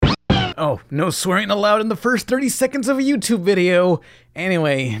Oh, no swearing allowed in the first 30 seconds of a YouTube video.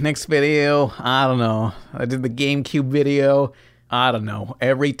 Anyway, next video, I don't know. I did the GameCube video. I don't know.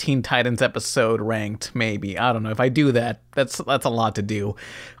 Every Teen Titans episode ranked, maybe. I don't know. If I do that, that's a lot to do.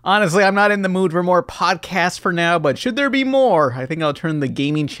 Honestly, I'm not in the mood for more podcasts for now, but should there be more, I think I'll turn the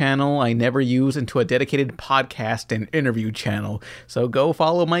gaming channel I never use into a dedicated podcast and interview channel. So go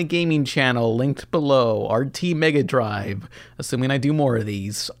follow my gaming channel, linked below, RT Mega Drive. Assuming I do more of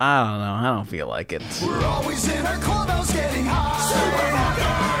these. I don't know. I don't feel like it. We're always in our clubhouse getting high. Super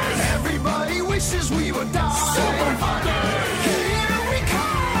fuckers. Everybody wishes we would die. Super fuckers. Here we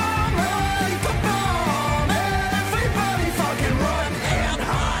come like a bomb. Everybody fucking run and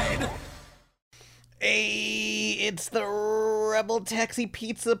hide. Hey, it's the Rebel Taxi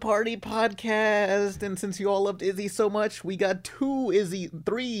Pizza Party podcast, and since you all loved Izzy so much, we got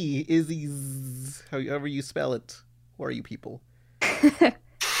three Izzy's, however you spell it. Who are you people?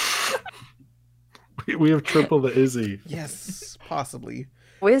 We have triple the Izzy. Yes, possibly.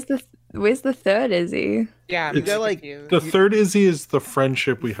 Where's the third Izzy? Yeah, I'm You got, really like, confused. The third Izzy is the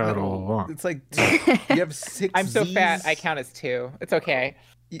friendship we had all along. It's like, you have six I'm so Z's. fat, I count as 2. It's okay.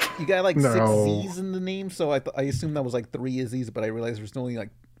 You got like No. 6 Z's in the name, so I assumed that was like 3 Izzy's, but I realized there's only like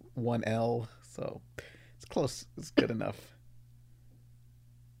 1 L, so it's close. It's good enough.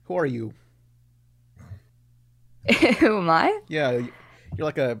 Who are you? Who am I? Yeah, you're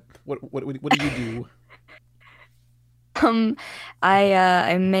like a what do you do?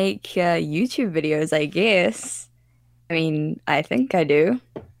 I make YouTube videos, I guess. I mean, I think I do.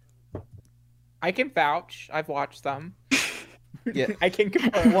 I can vouch. I've watched them. Yeah. I can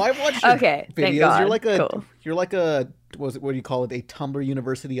confirm. Well, I've watched your Okay, thank videos. God. You're Cool. like a what do you call it? A Tumblr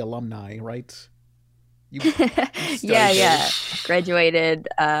University alumni, right? You Yeah. Graduated.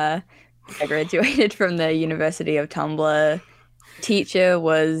 I graduated from the University of Tumblr. Teacher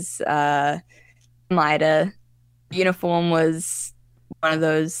was Mida. Uniform was one of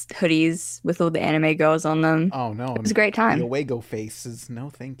those hoodies with all the anime girls on them. Oh no. It was a great time. The Wago faces. No,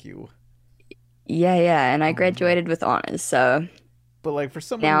 thank you. Yeah, and I Oh, graduated with honors, so But like for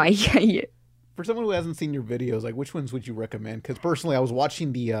someone now for someone who hasn't seen your videos, like which ones would you recommend? Because personally, I was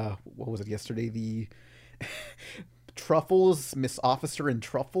watching the what was it yesterday? The Truffles, Miss Officer and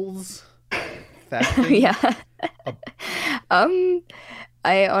Truffles. That thing. yeah.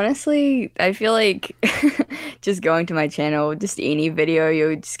 I feel like just going to my channel, just any video,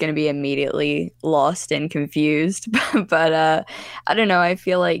 you're just gonna be immediately lost and confused. But I don't know. I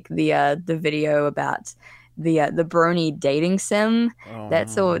feel like the video about the Brony dating sim, Oh,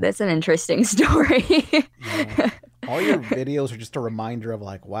 that's no. an interesting story. Yeah. All your videos are just a reminder of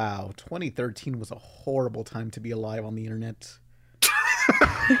like, wow, 2013 was a horrible time to be alive on the internet.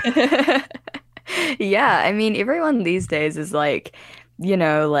 Yeah, I mean, everyone these days is like,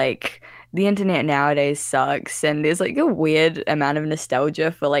 like the internet nowadays sucks, and there's like a weird amount of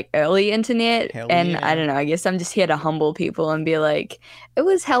nostalgia for like early internet. Hell And yeah. I don't know, I guess I'm just here to humble people and be like, it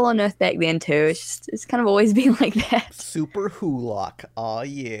was hell on earth back then too. It's kind of always been like that. Super Hulock. Oh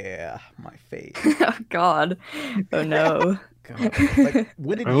yeah, my face. Oh God. Oh no. God. Like,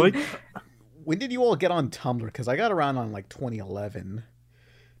 when I did you all get on Tumblr? Because I got around on like 2011.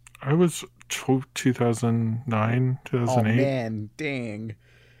 I was 2009, Oh 2008. man, dang.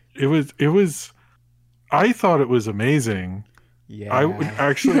 It was. I thought it was amazing. Yeah. I would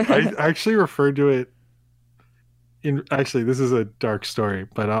I actually referred to it. Actually, this is a dark story,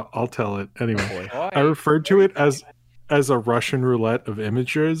 but I'll tell it anyway. I referred to it as a Russian roulette of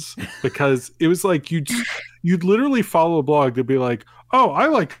images because it was like you'd literally follow a blog to be like, oh, I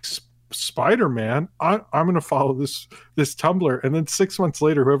like Spider-Man. I'm gonna follow this Tumblr, and then 6 months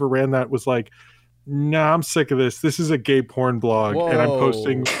later, whoever ran that was like, nah, I'm sick of this. This is a gay porn blog, and I'm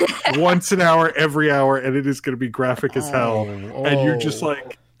posting once an hour, every hour, and it is gonna be graphic as hell. And you're just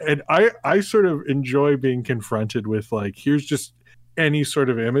like, and I sort of enjoy being confronted with like, here's just any sort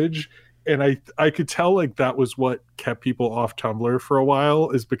of image. And I could tell like that was what kept people off Tumblr for a while,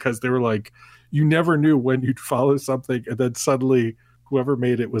 is because they were like, you never knew when you'd follow something, and then suddenly whoever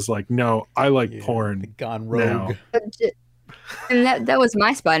made it was like, no, I like porn. Gone rogue. now. And that was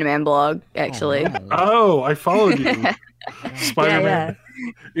my Spider-Man blog, actually. no. Oh, I followed you. Spider-Man.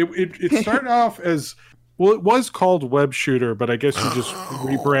 It started off as, well, it was called Web Shooter, but I guess you just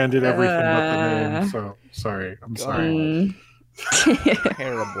rebranded everything but the name. So sorry. I'm sorry.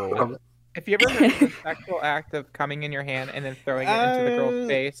 Terrible. If you ever heard of the sexual act of coming in your hand and then throwing it into the girl's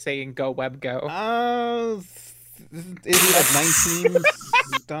face, saying "Go web go"? Is he like 19?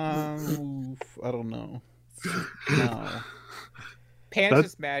 I don't know. No. Pan's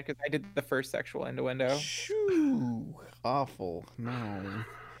just mad because I did the first sexual innuendo. Shoo. Awful. No.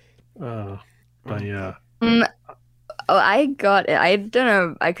 But yeah. Oh, I got it. I don't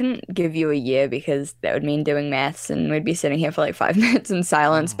know. I couldn't give you a year because that would mean doing maths and we'd be sitting here for like 5 minutes in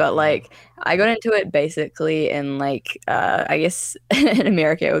silence. But like, I got into it basically in like, I guess in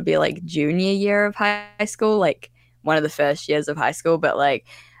America it would be like junior year of high school, like one of the first years of high school. But like,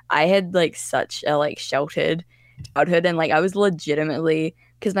 I had like such a like sheltered childhood, and like I was legitimately,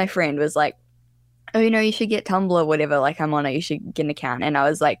 because my friend was like, oh, you should get Tumblr, whatever. Like, I'm on it. You should get an account. And I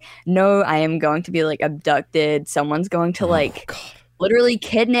was like, no, I am going to be like abducted. Someone's going to like literally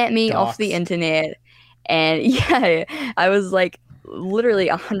kidnap me off the internet. And yeah, I was like literally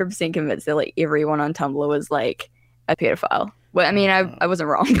 100% convinced that like everyone on Tumblr was like a pedophile. Well, I mean, I wasn't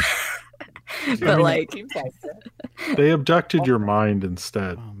wrong. But like, they abducted your mind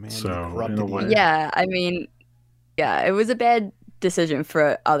instead. Oh, man, so in a way. yeah, I mean, yeah, it was a bad decision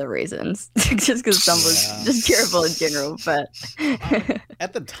for other reasons, just because Tumblr's just terrible in general. But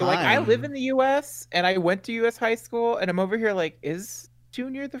at the time, So, like, I live in the U.S. and I went to U.S. high school, and I'm over here like, is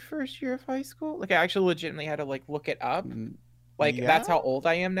junior the first year of high school? Like, I actually legitimately had to like look it up. Like, that's how old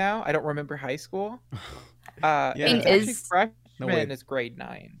I am now. I don't remember high school. Yeah. And it's actually freshman is grade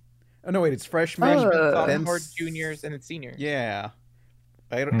 9. Oh no, wait, it's freshman, Sophomore, juniors, and then seniors. Yeah,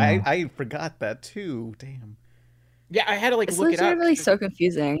 I forgot that too. Damn. Yeah, I had to like it's look it up. literally so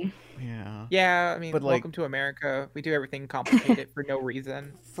confusing. Yeah. Yeah, I mean, But, like- welcome to America. We do everything complicated for no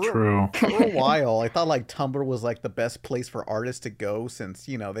reason. True. For a while, I thought like Tumblr was like the best place for artists to go since,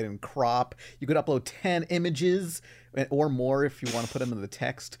 they didn't crop. You could upload 10 images or more if you want to put them in the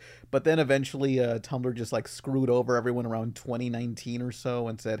text. But then eventually Tumblr just like screwed over everyone around 2019 or so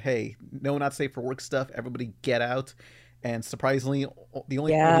and said, hey, no, not safe for work stuff. Everybody get out. And surprisingly, the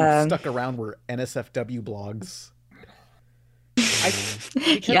only people who stuck around were NSFW blogs.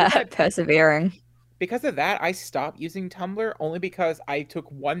 Persevering. Because of that, I stopped using Tumblr only because I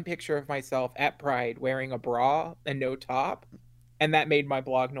took one picture of myself at Pride wearing a bra and no top, and that made my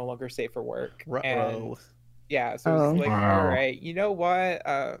blog no longer safe for work. And yeah, so it's like, all right, you know what?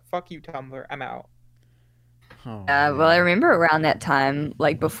 Fuck you, Tumblr. I'm out. Well, I remember around that time,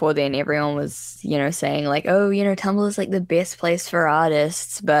 like before then, everyone was, saying like, oh, Tumblr is like the best place for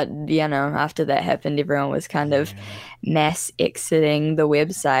artists. But, after that happened, everyone was kind of mass exiting the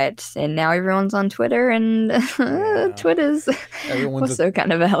website. And now everyone's on Twitter, and Twitter's also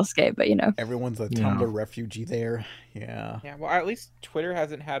kind of a hellscape, but Everyone's a Tumblr refugee there. Yeah. Yeah, well, at least Twitter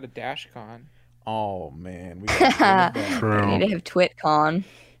hasn't had a DashCon. Oh, man. We need to have TwitCon.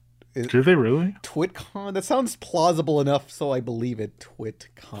 Do they really? TwitCon? That sounds plausible enough, so I believe it.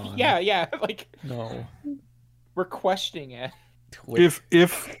 TwitCon. Yeah, like no, we're questioning it. If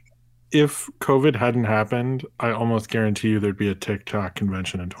COVID hadn't happened, I almost guarantee you there'd be a TikTok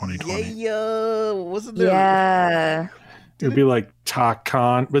convention in 2020. Yeah, wasn't there? Yeah, it'd be like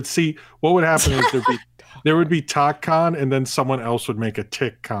TokCon. But see, what would happen is there would be TokCon, and then someone else would make a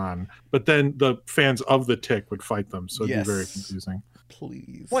TikCon. But then the fans of the Tik would fight them, so it'd be very confusing.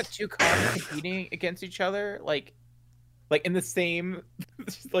 Please. What, 2 cons competing against each other? Like in the same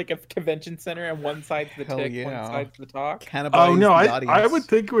like a convention center, and one side's the Tik, one side's the Talk? Oh no, I would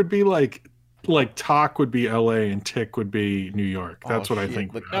think it would be like Talk would be LA and Tik would be New York. That's what I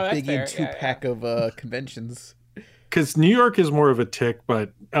think. Like a big 2-pack of conventions. Because New York is more of a Tik,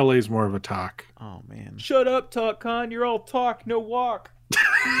 but LA is more of a Talk. Oh man. Shut up, TalkCon. You're all talk, no walk.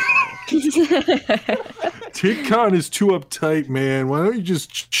 TikCon is too uptight, man. Why don't you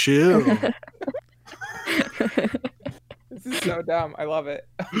just chill? This is so dumb. I love it.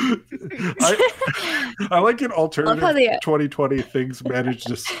 I like an alternative 2020 things managed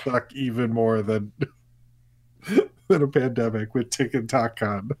to suck even more than a pandemic with Tik and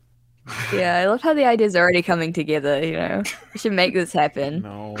TalkCon. Yeah, I love how the ideas are already coming together. We should make this happen.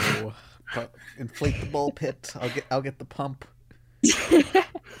 No, but inflate the ball pit. I'll get the pump.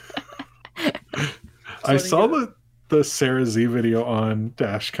 I saw the Sarah Z video on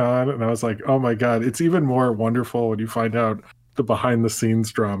DashCon, and I was like, oh my god, it's even more wonderful when you find out the behind the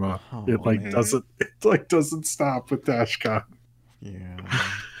scenes drama. It doesn't stop with DashCon. Yeah.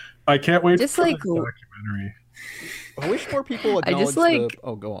 I can't wait just for like the documentary. I wish more people acknowledge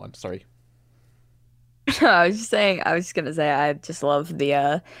Oh, go on. Sorry. I was just gonna say, I just love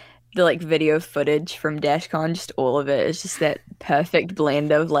the like video footage from DashCon. Just all of it is just that perfect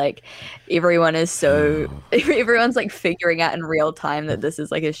blend of like everyone's like figuring out in real time that this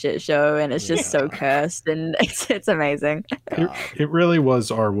is like a shit show, and it's just so cursed, and it's amazing. It really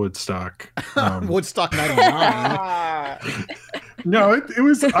was our Woodstock. Woodstock 99. No, it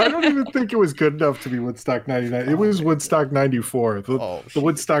was. I don't even think it was good enough to be Woodstock 99. It was Woodstock 94. The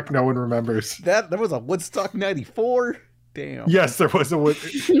Woodstock no one remembers. There was a Woodstock 94. Damn. Yes, there was a.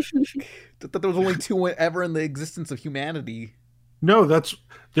 I thought there was only 2 ever in the existence of humanity. No,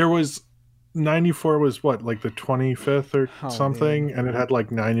 there was 94 was what, like the 25th or something, man. and it had like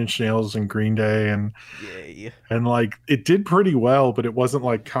 9 Inch Nails and Green Day Yay. and like it did pretty well, but it wasn't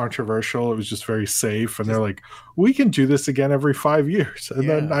like controversial. It was just very safe, and they're like, we can do this again every 5 years, and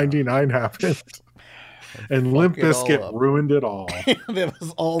then 99 happened. And Limp Bizkit ruined it all. That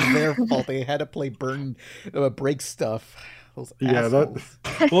was all their fault. They had to play break stuff. Those assholes.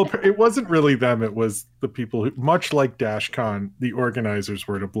 Well, it wasn't really them. It was the people who, much like DashCon, the organizers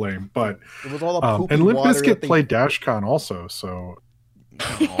were to blame. But it was all the poopy and Limp water Bizkit played DashCon also. So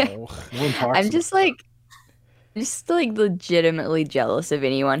I'm just like legitimately jealous of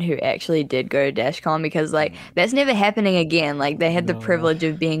anyone who actually did go to DashCon, because like that's never happening again. Like they had the privilege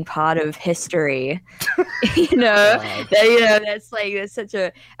of being part of history. That's such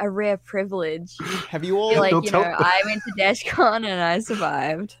a rare privilege. Have you all like I went to DashCon and I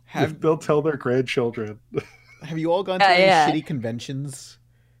survived. They'll tell their grandchildren. Have you all gone to any shitty conventions?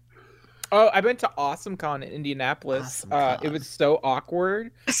 Oh, I went to AwesomeCon in Indianapolis. It was so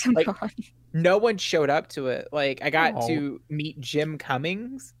awkward. Like, no one showed up to it. Like, I got to meet Jim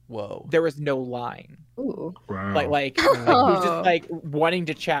Cummings. Whoa. There was no line. Ooh. Wow. Like he was just like wanting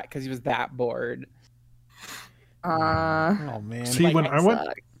to chat because he was that bored. Oh man. See, like, when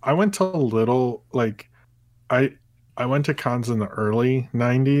I went to little, like I went to cons in the early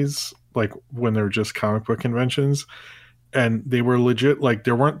 90s, like when they were just comic book conventions, and they were legit, like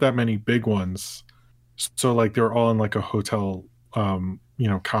there weren't that many big ones. So like they were all in like a hotel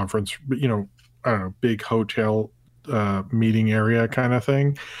conference, I don't know, big hotel meeting area kind of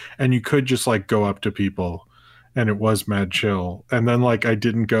thing. And you could just like go up to people and it was mad chill. And then like I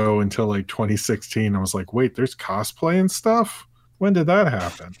didn't go until like 2016. I was like, wait, there's cosplay and stuff? When did that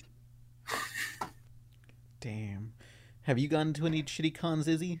happen? Damn. Have you gone to any shitty cons,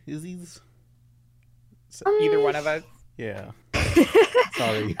 Izzy's? Either one of us? Yeah.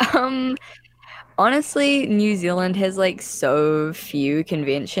 Sorry. Honestly, New Zealand has like so few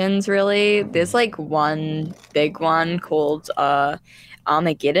conventions really. There's like one big one called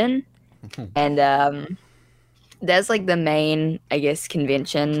Armageddon. And that's like the main, I guess,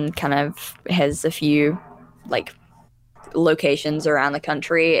 convention. Kind of has a few like locations around the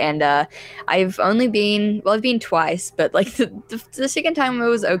country, and I've been twice, but like the second time it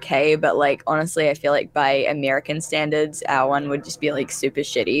was okay, but like honestly I feel like by American standards our one would just be like super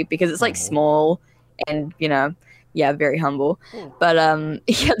shitty because it's like small and very humble. But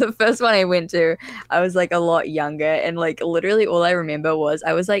the first one I went to, I was like a lot younger, and like literally all I remember was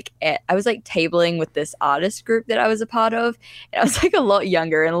I was like tabling with this artist group that I was a part of, and I was like a lot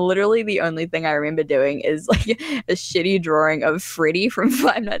younger, and literally the only thing I remember doing is like a shitty drawing of Freddy from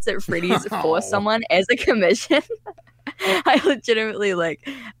Five Nights at Freddy's for someone as a commission. I legitimately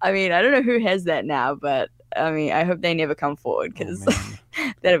I don't know who has that now, but I hope they never come forward because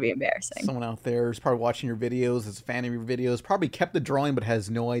that'll be embarrassing. Someone out there is probably watching your videos, is a fan of your videos, probably kept the drawing but has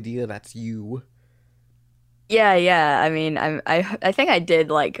no idea that's you. Yeah. I think I did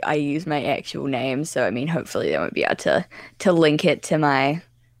I used my actual name, so hopefully they won't be able to link it to my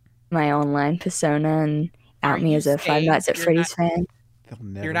online persona and out me as a Five Nights at Freddy's fan.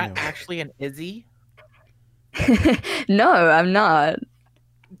 You're not actually an Izzy? No, I'm not.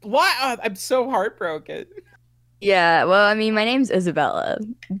 What? I'm so heartbroken. Yeah, well, my name's Isabella,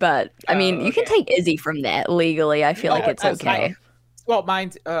 but you can take Izzy from that legally. I feel like it's okay. Well,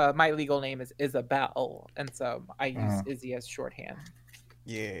 mine's my legal name is Isabel, and so I use Izzy as shorthand.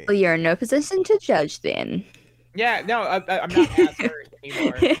 Yeah. Well, you're in no position to judge then. Yeah, no, I'm not as hurt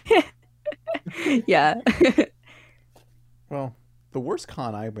anymore. Yeah. Well, the worst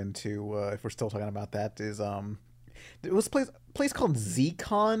con I've been to, if we're still talking about that, is it was a place called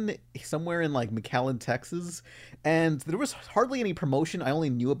ZCon somewhere in McAllen, Texas, and there was hardly any promotion. I only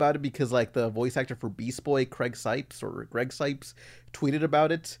knew about it because the voice actor for Beast Boy, Greg Sipes, tweeted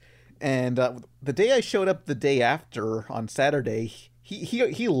about it, and the day I showed up the day after on Saturday,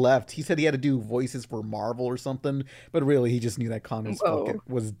 he left. He said he had to do voices for Marvel or something, but really he just knew that con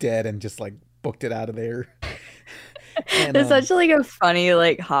was dead and just booked it out of there. And, it's such a funny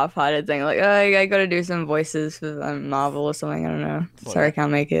half-hearted thing, I gotta do some voices for Marvel or something. I don't know. Sorry, I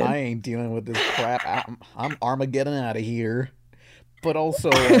can't make it. I ain't dealing with this crap. I'm Armageddon out of here. But also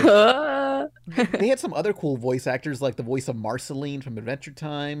they had some other cool voice actors, like the voice of Marceline from Adventure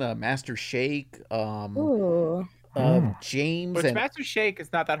Time, Master Shake, James. But Master Shake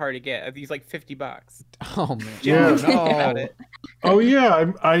is not that hard to get. He's $50. Oh man. Yeah. About it. Oh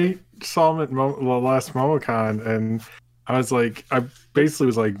yeah, I saw him at the last MomoCon, and I was I basically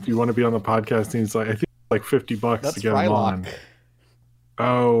was do you want to be on the podcast? And he's like, I think like $50 That's to get him on. Frylock.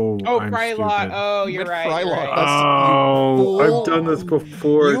 Oh, I'm Frylock. stupid. Oh, You you're meant right. You're Frylock. right. Oh, You I've done this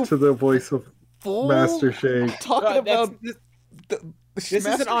before You to the voice of Fool. Master Shake. Talking about This this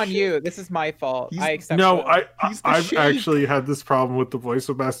isn't on you. This is my fault. He's- I accept. No, it. He's the I've Shake. actually had this problem with the voice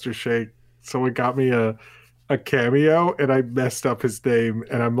of Master Shake. Someone got me a cameo, and I messed up his name,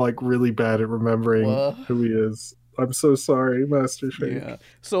 and I'm like really bad at remembering What? who he is. I'm so sorry, Master Shake. Yeah.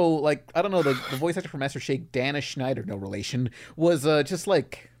 So, like, I don't know, the voice actor for Master Shake, Dana Schneider, no relation, was just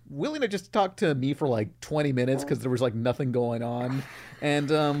like willing to just talk to me for like 20 minutes because there was like nothing going on.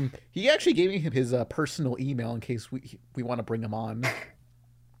 And he actually gave me his personal email in case we want to bring him on.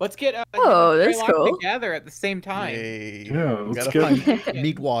 Let's get Oh, him and that's Frylock cool. together at the same time. Yay. Yeah, We let's gotta get find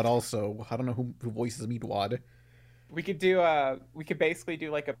Meatwad also. I don't know who voices Meatwad. We could do we could basically do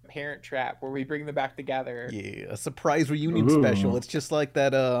like a Parent Trap where we bring them back together. Yeah, a surprise reunion Ooh. special. It's just like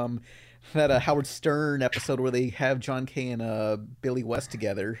that Howard Stern episode where they have John Kay and Billy West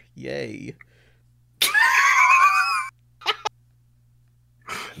together. Yay.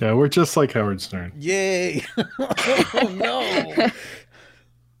 Yeah, we're just like Howard Stern. Yay. Oh no.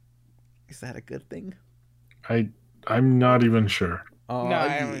 Is that a good thing? I'm not even sure. Oh, No,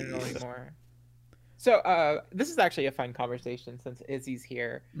 I don't even know anymore. So this is actually a fun conversation since Izzy's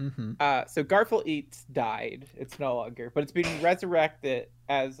here. Mm-hmm. So Garfield Eats died. It's no longer, but it's been resurrected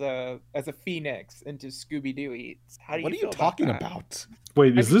as a phoenix into Scooby Doo Eats. How do you What are feel you talking that? about?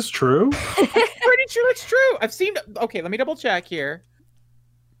 Wait, is this true? Pretty sure it's true. I've seen. Okay, let me double check here.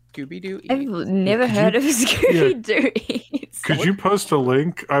 Scooby Doo I've Eats. never Could heard you- of Scooby Doo Eats. Could you post a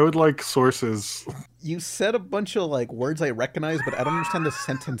link? I would like sources. You said a bunch of like words I recognize, but I don't understand the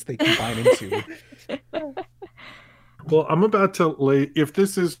sentence they combine into. Well, I'm about to lay. If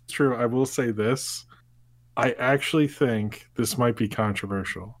this is true, I will say this. I actually think this might be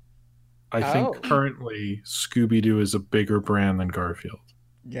controversial. I Oh. think currently Scooby Doo is a bigger brand than Garfield.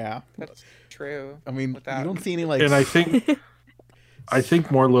 Yeah. That's true. I mean, Without- you don't see any like And I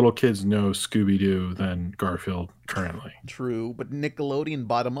think more little kids know Scooby Doo than Garfield currently. true, but Nickelodeon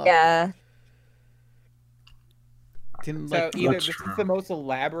bottom up. Yeah. Didn't So like either That's this true. is the most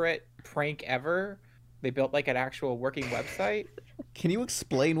elaborate prank ever. They built like an actual working website. Can you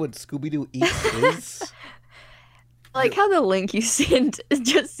explain what Scooby Doo Eats is? Like how the link you sent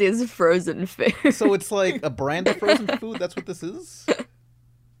just says frozen food. So it's like a brand of frozen food. That's what this is.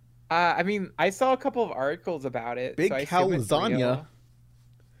 I mean, I saw a couple of articles about it. Big so I cow assume it's lasagna. real.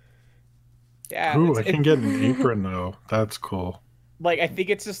 Yeah, Ooh, it's- I can get an apron though. That's cool. like I think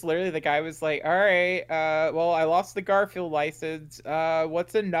it's just literally the guy was like, "All right, well, I lost the Garfield license.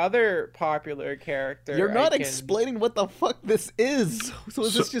 What's another popular character?" You're I not can-" explaining what the fuck this is. So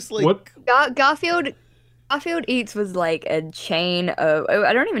is this So, just like what? Garfield Eats was like a chain of.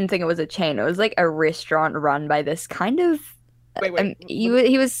 I don't even think it was a chain. It was like a restaurant run by this kind of. Wait. He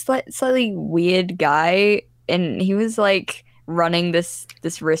was slightly weird guy, and he was like running this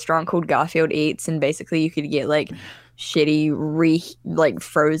restaurant called Garfield Eats, and basically you could get like shitty like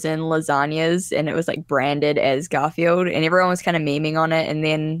frozen lasagnas, and it was like branded as Garfield, and everyone was kind of memeing on it, and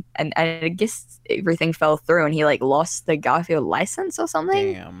then and I guess everything fell through, and he like lost the Garfield license or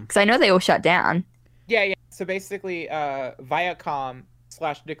something. damn. Because I know they all shut down. Yeah. So basically,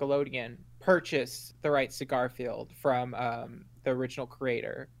 Viacom/Nickelodeon purchased the rights to Garfield from the original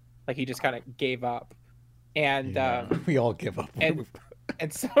creator. Like he just kind of gave up, and Yeah. We all give up.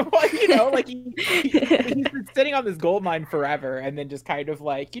 and so like you know like he's been sitting on this gold mine forever, and then just kind of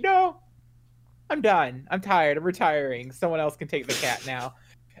like I'm done. I'm tired. I'm retiring. Someone else can take the cat now.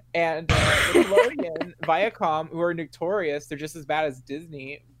 And Nickelodeon, Viacom, who are notorious, they're just as bad as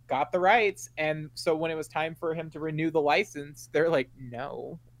Disney, got the rights. And so when it was time for him to renew the license, they're like,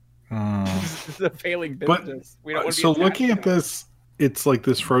 no, this is a failing But- business. We don't want to So be looking at attached to it." this, it's like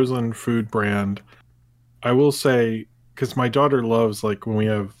this frozen food brand. I will say, because my daughter loves like when we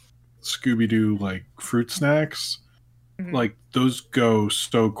have Scooby Doo like fruit snacks, Mhm. like those go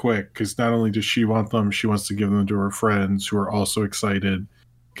so quick. Because not only does she want them, she wants to give them to her friends who are also excited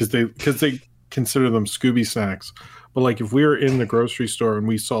because they consider them Scooby snacks. But like if we were in the grocery store and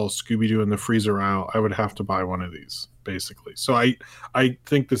we saw Scooby Doo in the freezer aisle, I would have to buy one of these basically. So I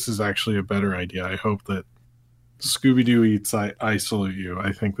think this is actually a better idea. I hope that Scooby Doo Eats. I salute you.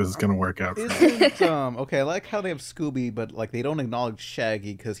 I think this is going to work out for you. Isn't okay? I like how they have Scooby, but like they don't acknowledge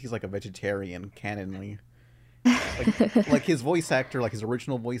Shaggy because he's like a vegetarian canonly. Like his voice actor, like his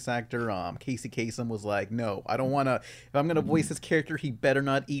original voice actor, Casey Kasem was like, no, I don't want to. If I'm gonna voice this character, he better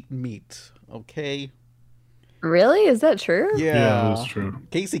not eat meat. Okay. Really? Is that true? Yeah, that's true.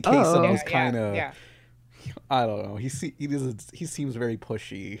 Casey Oh. Kasem Yeah, was kind of. yeah. I don't know. He seems very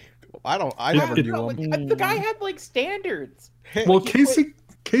pushy I never knew him. The guy had like standards. Well, Casey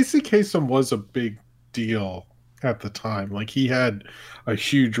Kasem was a big deal at the time. Like he had a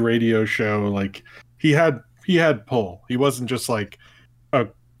huge radio show. Like he had pull. He wasn't just like a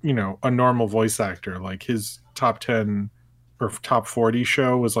normal voice actor. Like his top 10 or top 40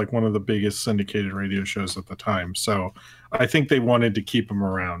 show was like one of the biggest syndicated radio shows at the time. So I think they wanted to keep him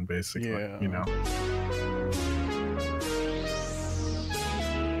around, basically. Yeah.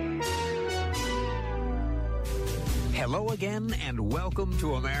 Hello again, and welcome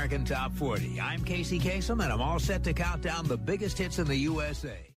to American Top 40. I'm Casey Kasem, and I'm all set to count down the biggest hits in the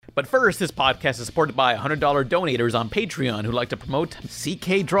USA. But first, this podcast is supported by $100 donators on Patreon who like to promote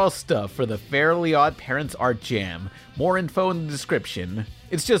CK Draw stuff for the Fairly Odd Parents Art Jam. More info in the description.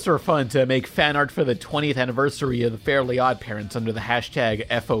 It's just for fun to make fan art for the 20th anniversary of the Fairly Odd Parents under the hashtag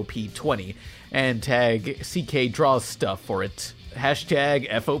FOP20 and tag CK Draw stuff for it. Hashtag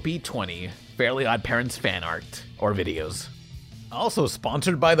FOP20. Fairly Odd Parents fan art or videos. Also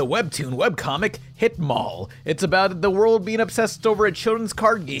sponsored by the webtoon webcomic Hitmall. It's about the world being obsessed over a children's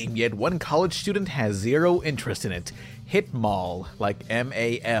card game, yet one college student has zero interest in it. Hitmall, like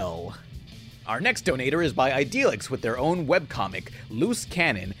M-A-L. Our next donator is by Idealix with their own webcomic, Loose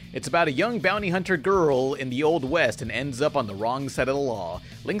Cannon. It's about a young bounty hunter girl in the Old West and ends up on the wrong side of the law.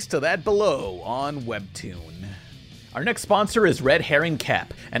 Links to that below on Webtoon. Our next sponsor is Red Herring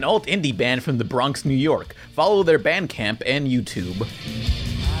Cap, an alt-indie band from the Bronx, New York. Follow their Bandcamp and YouTube.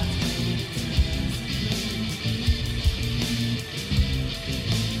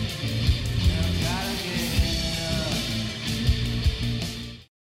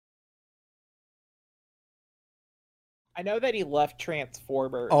 I know that he left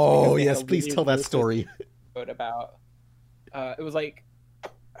Transformers. Oh yes, please tell that story. About it was like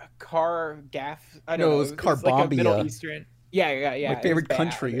a car gaff. I No, don't know. it was Carbambia. Like a Middle Eastern. Yeah. My favorite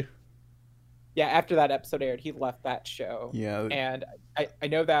country. Yeah, after that episode aired, he left that show. Yeah. And I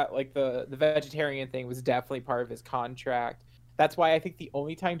know that like the vegetarian thing was definitely part of his contract. That's why I think the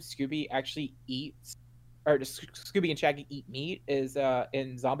only time Scooby actually eats, or Scooby and Shaggy eat meat, is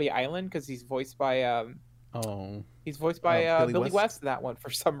in Zombie Island, because he's voiced by Billy West in that one for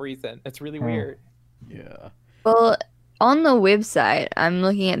some reason. It's really weird. Yeah. Well, on the website, I'm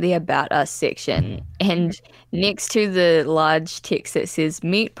looking at the About Us section, and next to the large text that says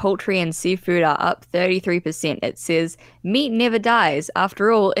meat, poultry, and seafood are up 33%, it says meat never dies.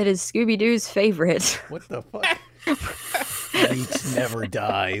 After all, it is Scooby-Doo's favorite. What the fuck? Meat never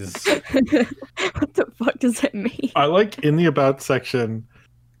dies. What the fuck does that mean? I like in the About section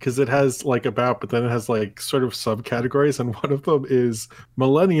because it has like about, but then it has like sort of subcategories, and one of them is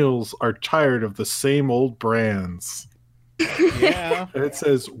millennials are tired of the same old brands. Yeah. And it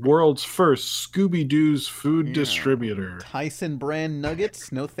says world's first Scooby-Doo's food distributor. Tyson brand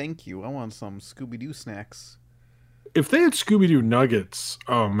nuggets? No thank you. I want some Scooby-Doo snacks. If they had Scooby-Doo nuggets,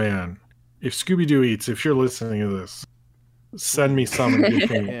 oh man. If Scooby-Doo eats, if you're listening to this, send me some and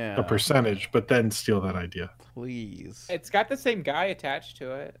give me a percentage, but then steal that idea. Please. It's got the same guy attached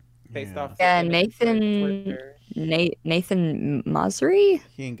to it, based off. Yeah, Nathan Masri?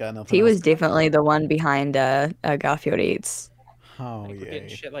 He ain't got nothing. He else was definitely the one behind Garfield Eats. Oh We're yeah. getting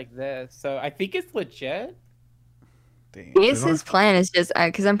shit like this, so I think it's legit. Damn. Yes, his plan is just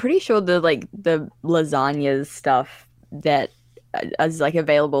because I'm pretty sure the lasagna stuff that is like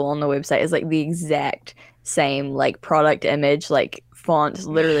available on the website is like the exact same like product image, like font,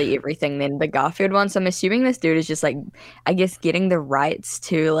 literally everything than the Garfield one. So I'm assuming this dude is just like, I guess, getting the rights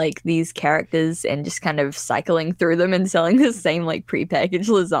to like these characters and just kind of cycling through them and selling the same like prepackaged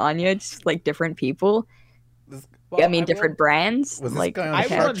lasagna, just like different people. Different brands. Was this like guy on I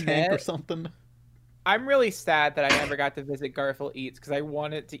Shark will Tank or admit- something? I'm really sad that I never got to visit Garfield Eats because I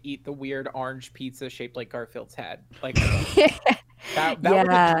wanted to eat the weird orange pizza shaped like Garfield's head. Like that was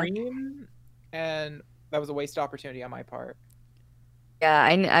a dream, and that was a wasted opportunity on my part. Yeah,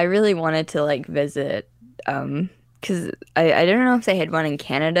 I really wanted to like visit, because I don't know if they had one in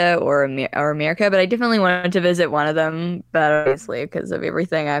Canada or America, but I definitely wanted to visit one of them. But obviously, because of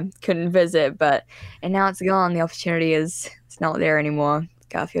everything, I couldn't visit. And now it's gone. The opportunity it's not there anymore.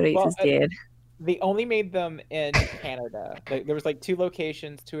 Garfield Eats is dead. They only made them in Canada. There was like 2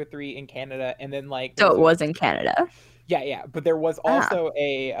 locations, 2 or 3 in Canada, and then like. So it was in Canada. Yeah, but there was also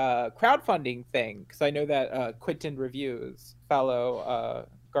a crowdfunding thing, because I know that Quentin Reviews, fellow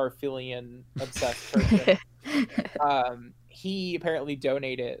Garfieldian obsessed person, he apparently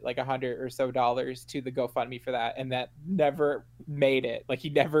donated like $100 or so to the GoFundMe for that, and that never made it. Like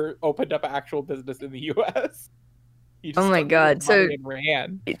he never opened up an actual business in the U.S. Oh my god! So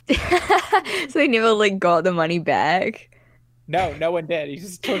ran. so they never like got the money back. No one did. He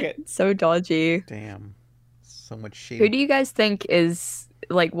just took it. So dodgy. Damn. So much shade. Who do you guys think is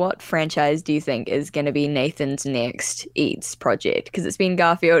like what franchise do you think is going to be Nathan's next Eats project? Because it's been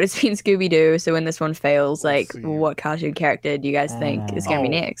Garfield, it's been Scooby Doo. So when this one fails, like, see. what cartoon character do you guys think is going to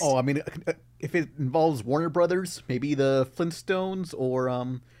be next? Oh, I mean, if it involves Warner Brothers, maybe the Flintstones, or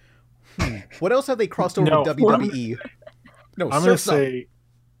what else have they crossed over No, with WWE? No, I'm gonna say,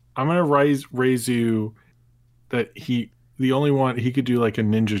 I'm gonna raise you that the only one he could do like a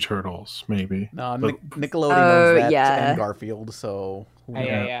Ninja Turtles maybe. No, But- Nickelodeon Oh, owns that yeah. and Garfield, so who knows?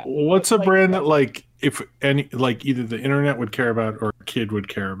 Yeah. What's a brand that like if any like either the internet would care about or a kid would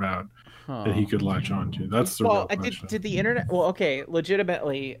care about that he could latch on to? That's the real question. did the internet? Well, okay,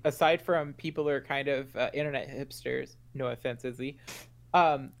 legitimately, aside from people who are kind of internet hipsters, no offense, Izzy,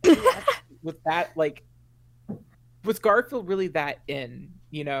 with that, like, was Garfield really that in?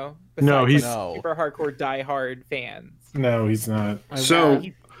 You know, No, Besides, he's- like, No. super hardcore, diehard fans. No, he's not. I- So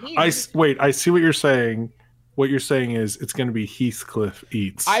He's wait. I see what you're saying. What you're saying is it's going to be Heathcliff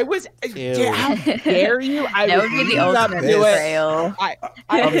Eats. I was. Ew. How dare you? I That was would be the leading up ultimate to it. betrayal.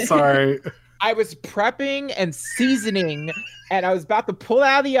 I'm sorry. I was prepping and seasoning, and I was about to pull it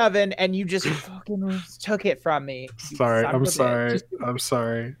out of the oven, and you just fucking took it from me. you Sorry. son of I'm a bitch. sorry. I'm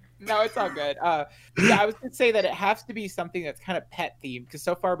sorry. No, it's all good. Yeah, I was gonna say that it has to be something that's kind of pet themed because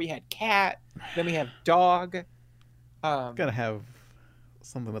so far we had cat, then we have dog. Gotta have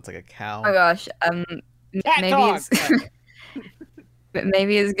something that's like a cow. Oh my gosh. Cat Maybe dog. it's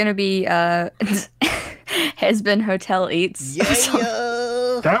maybe it's gonna be Has Been Hotel Eats. Yeah.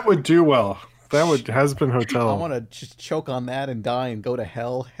 That would do well. That would has been I hotel. want to just choke on that and die and go to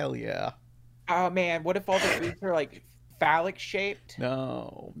hell. Hell yeah. Oh man, what if all the foods are like phallic shaped?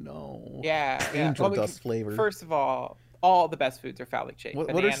 No. Yeah, Angel Well, dust flavor. First of all the best foods are phallic shaped. What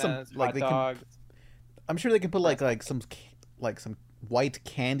Bananas, are some, like, hot they can- dogs. I'm sure they can put like some white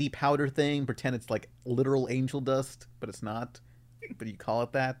candy powder thing, pretend it's like literal angel dust, but it's not. But you call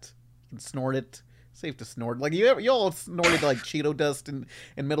it that. You can snort it. Safe to snort. Like you all snorted like Cheeto dust in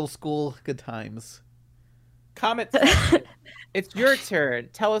middle school. Good times. Comment section. It's your turn.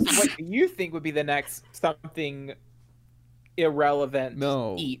 Tell us what you think would be the next something irrelevant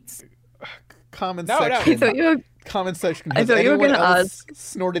No. eats. Comment No, no. I section. thought you were Comment section. I Has thought you were anyone gonna else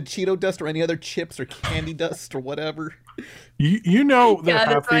snorted Cheeto dust or any other chips or candy dust or whatever? You know that Yeah, half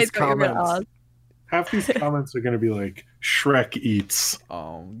that's what I these thought you were gonna comments, half these comments are going to be like Shrek Eats.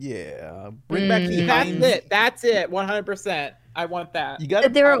 Oh yeah. Bring back the That's Heinz. it. That's it. 100%. I want that. You got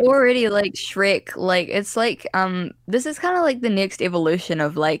But there are already like Shrek, like it's like this is kind of like the next evolution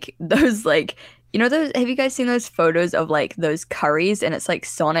of like those like you know those have you guys seen those photos of like those curries and it's like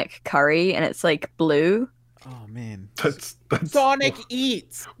Sonic curry and it's like blue? Oh man. That's Sonic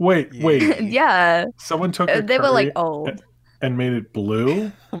Eats. Wait. Yeah. Someone took a They were like curry old. and made it blue.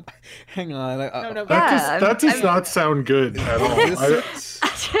 Hang on. No, Yeah, That does I'm- not sound good at all. I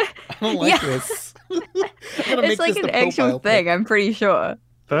don't like Yeah. this. I'm gonna make It's like this an the actual profile thing, I'm pretty sure.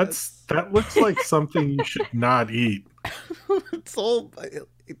 that looks like something you should not eat. pic. It's all.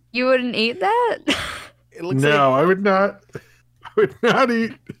 You wouldn't eat that? It looks No, like I would not. I would not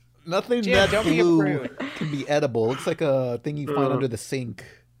eat. nothing Jim, that don't be a blue prude. can be edible. It looks like a thing you find under the sink.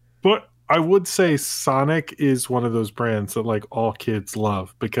 But I would say Sonic is one of those brands that like all kids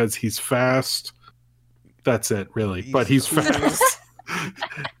love because he's fast. That's it, really. But he's cool. fast.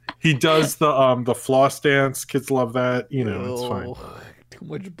 He does the floss dance. Kids love that. You know, it's fine. Oh, too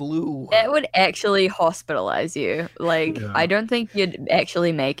much blue. That would actually hospitalize you. Like, Yeah. I don't think you'd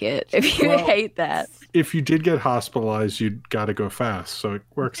actually make it if you Well, hate that. If you did get hospitalized, you'd got to go fast, so it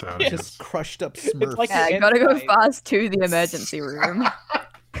works out. I Just guess. crushed up Smurfs. like Yeah, the I gotta go inside. fast to the emergency room.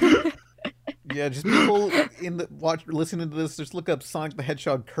 Yeah, just people listening to this, just look up Sonic the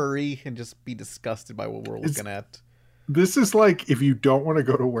Hedgehog curry and just be disgusted by what we're It's- looking at. This is like if you don't want to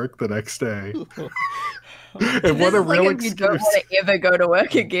go to work the next day. And This what is a like real if you don't excuse. want to ever go to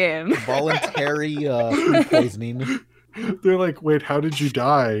work again. Voluntary food poisoning. They're like, wait, how did you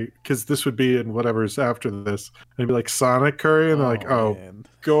die? Because this would be in whatever's after this. And it'd be like Sonic curry, and they're like, oh, man.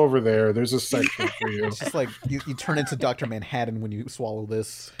 go over there. There's a section for you. It's just like you turn into Dr. Manhattan when you swallow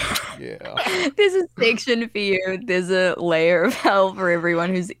this. Yeah. There's a section for you. There's a layer of hell for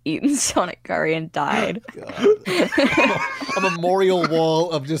everyone who's eaten Sonic curry and died. God. A memorial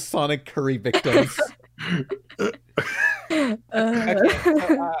wall of just Sonic curry victims. Okay,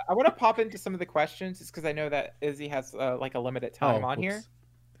 so, I want to pop into some of the questions just because I know that Izzy has like a limited time on here. oops.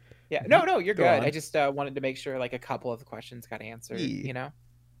 Yeah, no, you're Go good. on. I just wanted to make sure like a couple of the questions got answered. Yeah. You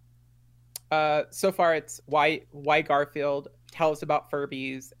know. So far it's why Garfield. Tell us about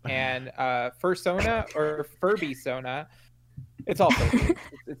Furbies and Fursona or Furby Sona. It's all Furbies.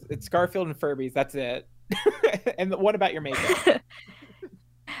 It's Garfield and Furbies. That's it. And what about your makeup?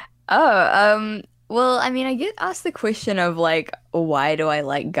 Well, I mean, I get asked the question of like, why do I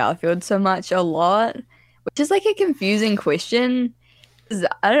like Garfield so much a lot, which is like a confusing question. 'Cause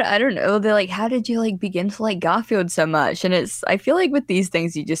I don't know. They're like, how did you like begin to like Garfield so much? And I feel like with these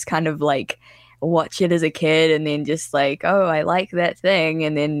things, you just kind of like watch it as a kid and then just like, oh, I like that thing,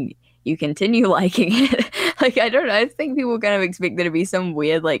 and then you continue liking it. Like, I don't know. I think people kind of expect there to be some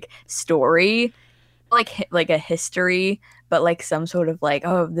weird like story, like a history, but like some sort of like,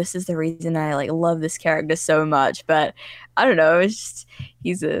 oh, this is the reason I like love this character so much. But I don't know. It's just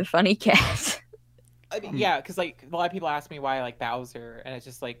he's a funny cat. I mean, yeah, because like a lot of people ask me why I like Bowser, and it's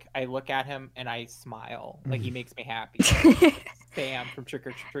just like I look at him and I smile. Like he makes me happy. Sam from Trick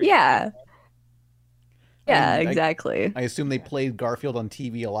or Treat. Yeah. Yeah, I mean, exactly. I assume they played Garfield on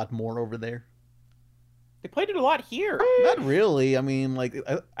TV a lot more over there. They played it a lot here. Not really. I mean, like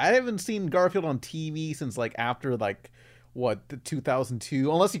I haven't seen Garfield on TV since like after like what, the 2002,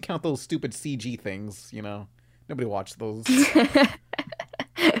 unless you count those stupid CG things. You know, nobody watched those.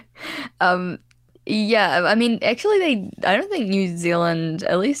 Yeah, I mean, actually, I don't think New Zealand,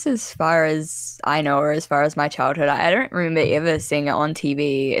 at least as far as I know, or as far as my childhood, I don't remember ever seeing it on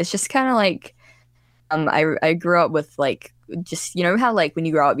TV. It's just kind of like, I grew up with like, just, you know how like when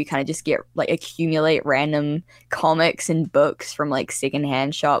you grow up, you kind of just get like accumulate random comics and books from like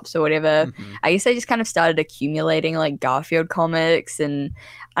secondhand shops or whatever. Mhm. I guess I just kind of started accumulating like Garfield comics, and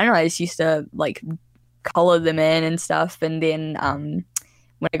I don't know, I just used to like color them in and stuff, and then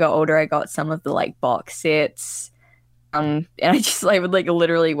when I got older, I got some of the like box sets. And I just like would like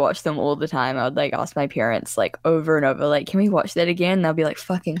literally watch them all the time. I would like ask my parents like over and over, like, can we watch that again? And they'll be like,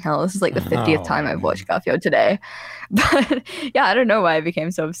 fucking hell, this is like the 50th time I've watched Garfield today. But yeah, I don't know why I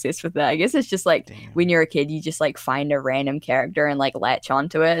became so obsessed with that. I guess it's just like when you're a kid, you just like find a random character and like latch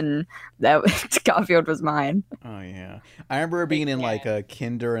onto it, and that Garfield was mine. Oh yeah, I remember being in like a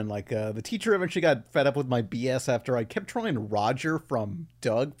kinder, and like the teacher eventually got fed up with my BS after I kept drawing Roger from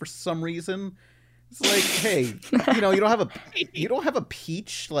Doug for some reason. It's like, hey, you know, you don't have a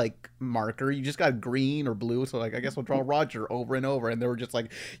peach like marker. You just got green or blue. So like, I guess we'll draw Roger over and over. And they were just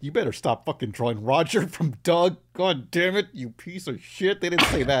like, you better stop fucking drawing Roger from Doug. God damn it, you piece of shit. They didn't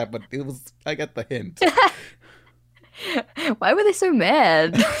say that, but it was. I got the hint. Why were they so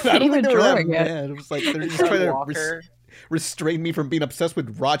mad? I don't think they were that drawing it. mad. It was like they're just trying to Walker. restrain me from being obsessed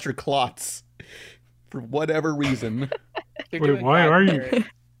with Roger Klotz for whatever reason. They're Wait, doing why that are you? for-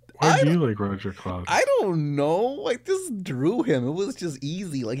 Why do you like Roger Klotz? I don't know. Like, just drew him. It was just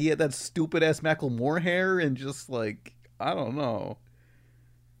easy. Like, he had that stupid ass Macklemore hair, and just like, I don't know.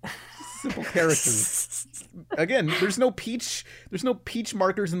 Just simple characters. Again, there's no peach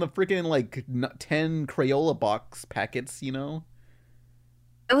markers in the freaking like 10 Crayola box packets. You know.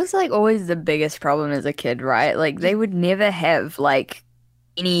 It was like always the biggest problem as a kid, right? Like they would never have like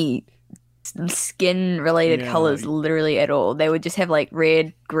any skin related Yeah. colors literally at all. They would just have like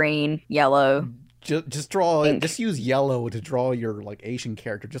red, green, yellow. Just draw. Pink. Just use yellow to draw your like Asian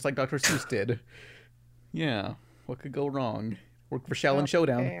character, just like Dr. Seuss did. Yeah. What could go wrong? Work for Shaolin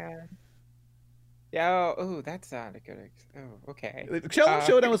Showdown. Man. Yeah. Oh, that sounded good. Oh, okay. Shaolin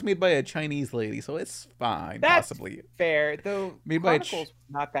Showdown was made by a Chinese lady, so it's fine. That's Possibly. fair, though. Made by a Chronicles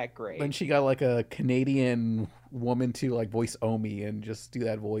not that great. Then she got like a Canadian woman to like voice Omi and just do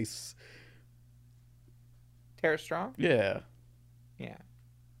that voice. Tara Strong. Yeah. Yeah.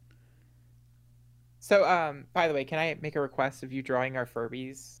 So, by the way, can I make a request of you drawing our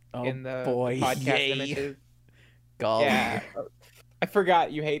Furbies Oh, in the boy, podcast yay. images? Golly. Yeah. I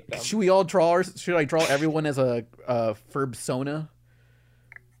forgot you hate them. Should we all draw ours? Should I draw everyone as a Furbsona?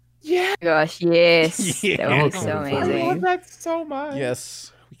 Yeah. Gosh, yes. Yeah. That would be Oh, so I I amazing. love that so much.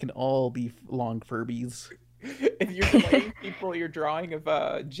 Yes. We can all be long Furbies. If you're delaying people, you're drawing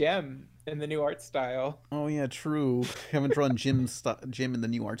of Gem in the new art style. Oh yeah, true. Haven't drawn Jim in the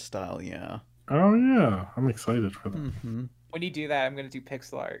new art style, yeah. Oh yeah, I'm excited for that. Mm-hmm. When you do that, I'm gonna do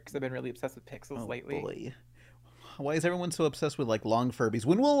pixel art because I've been really obsessed with pixels Oh, lately. boy. Why is everyone so obsessed with like long Furbies?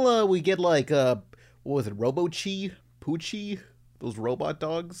 When will we get like what was it, Robo-Chi? Poochie? Those robot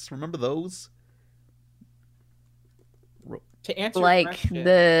dogs? Remember those? To answer your Like question,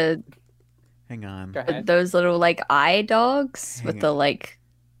 the Hang on. Go ahead. those little like eye dogs Hang with on. the like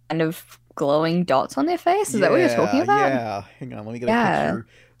kind of glowing dots on their face. Is that what you're talking about? Yeah. Hang on, let me get Yeah. a picture.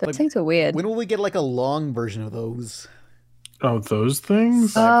 Those Like, things are weird. When will we get like a long version of those? Oh, those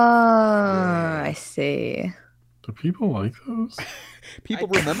things? Oh, Yeah. I see. Do people like those? People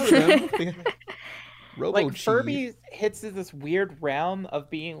remember them. Robo-Chi. like Furby hits this weird realm of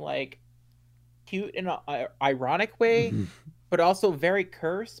being like cute in an ironic way, but also very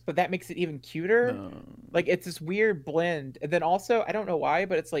cursed, but that makes it even cuter. No. Like, it's this weird blend. And then also, I don't know why,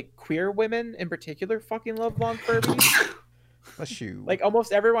 but it's like queer women in particular fucking love long Furbies. Bless you. Like,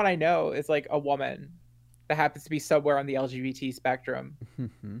 almost everyone I know is like a woman that happens to be somewhere on the LGBT spectrum.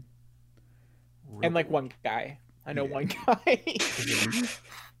 And like one guy. I know one guy.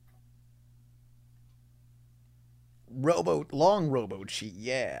 Long Robo-Chi,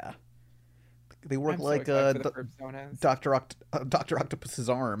 yeah. They work I'm so like excited for the personas. Dr. Octopus's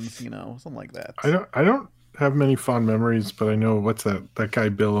arms, you know, something like that. I don't have many fond memories, but I know what's that guy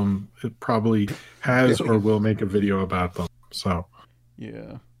Billum. It probably has or will make a video about them. So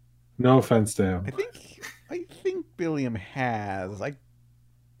Yeah. no offense to him. I think Billiam has.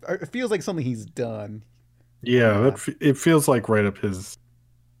 It feels like something he's done. Yeah, it feels like right up his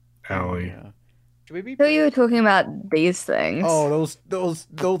alley. Yeah. Should we be So you were talking about these things. Oh, those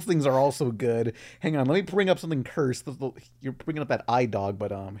things are also good. Hang on, let me bring up something cursed. You're bringing up that iDog,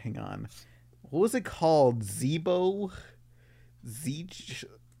 but hang on. What was it called? Zebo?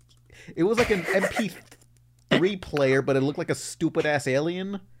 It was like an MP3 player, but it looked like a stupid ass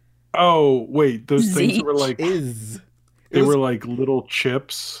alien. Oh wait, those things were like They were like little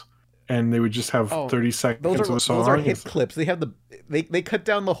chips, and they would just have 30 seconds of a song. Those are hit clips. They have they cut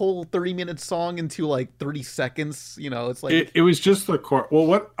down the whole 30-minute song into like 30 seconds. You know, it's like it was just the core. Well,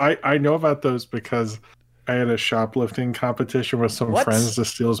 what I know about those because I had a shoplifting competition with some friends to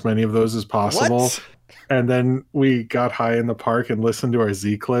steal as many of those as possible. What? And then we got high in the park and listened to our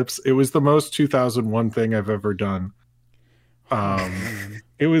Z clips. It was the most 2001 thing I've ever done.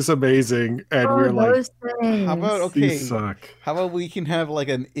 It was amazing, and we were like, how about these suck. How about we can have like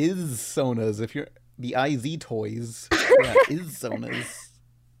an Sonas if you're the IZ toys. Yeah, Sonas.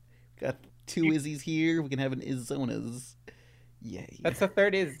 Got 2 Izzies here. We can have an Sonas. Yay. That's the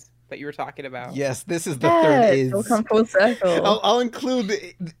third is that you were talking about. Yes, this is the third is. It'll come full circle. I'll include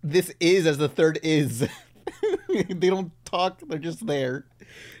this is as the third is. They don't talk, they're just there.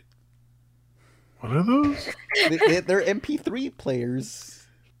 What are those? They're MP3 players,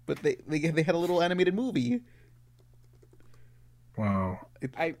 but they had a little animated movie. Wow.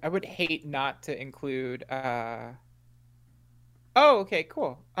 I would hate not to include Oh, okay,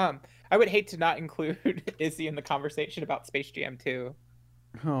 cool. I would hate to not include Izzy in the conversation about Space Jam 2.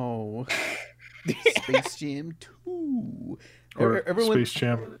 Oh. Space Jam 2. Or Space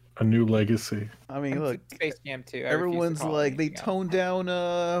Jam, A New Legacy. I mean, look. Space Jam 2. Everyone's like, they toned down,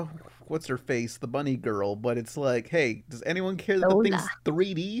 what's her face? The bunny girl. But it's like, hey, does anyone care that the thing's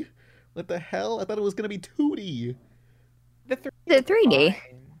 3D? What the hell? I thought it was going to be 2D. The 3D.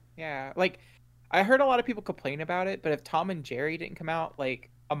 Yeah, like, I heard a lot of people complain about it, but if Tom and Jerry didn't come out, like,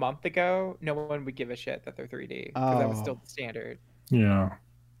 a month ago, no one would give a shit that they're 3D. Because that was still the standard. Yeah.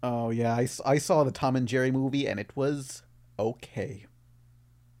 Oh, yeah, I saw the Tom and Jerry movie, and it was okay.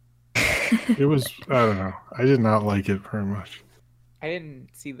 It was, I don't know. I did not like it very much. I didn't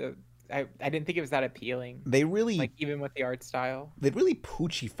see I didn't think it was that appealing. They really, like, even with the art style. They really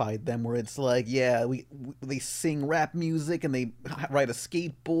poochified them, where it's like, yeah, they sing rap music and they ride a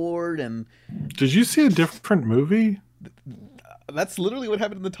skateboard and. Did you see a different movie? That's literally what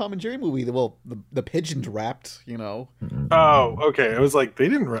happened in the Tom and Jerry movie. Well, the pigeons rapped, you know. Oh, okay. I was like, they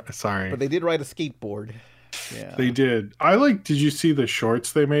didn't. Sorry, but they did ride a skateboard. Yeah, they did. Did you see the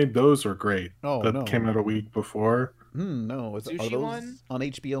shorts they made? Those are great. Oh, that came out a week before. No, are those one? On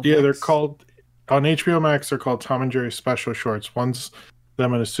HBO Max? Yeah, they're called on HBO Max. They're called Tom and Jerry special shorts. One's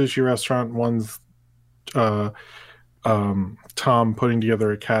them in a sushi restaurant. One's Tom putting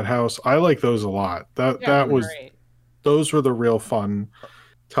together a cat house. I like those a lot. That was great. Those were the real fun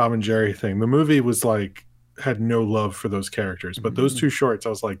Tom and Jerry thing. The movie was like had no love for those characters, but those 2 shorts, I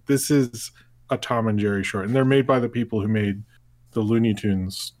was like, this is a Tom and Jerry short, and they're made by the people who made the Looney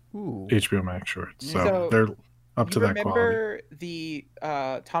Tunes HBO Max shorts. So they're up to that quality. Remember the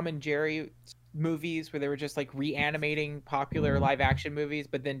Tom and Jerry movies where they were just like reanimating popular live action movies,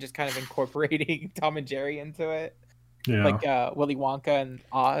 but then just kind of incorporating Tom and Jerry into it? Yeah. Like Willy Wonka and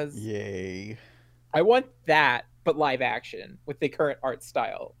Oz. Yay. I want that, but live action with the current art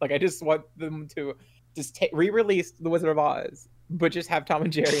style. Like, I just want them to just re-release The Wizard of Oz, but just have Tom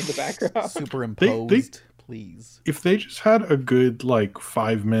and Jerry in the background. Superimposed, please. If they just had a good, like,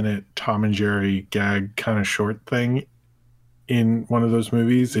 5-minute Tom and Jerry gag kind of short thing in one of those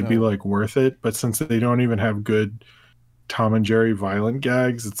movies, it'd be, like, worth it. But since they don't even have good Tom and Jerry violent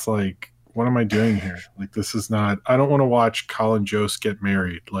gags, it's like, what am I doing here? Like, this is not... I don't want to watch Colin Jost get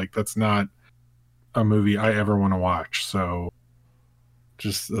married. Like, that's not a movie I ever want to watch. So,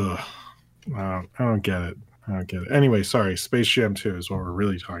 just... I don't get it. I don't get it. Anyway, sorry. Space Jam 2 is what we're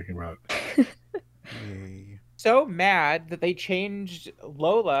really talking about. so mad that they changed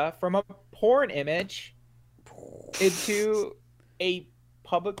Lola from a porn image into a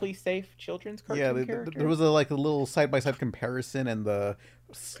publicly safe children's cartoon character. There was a little side-by-side comparison, and the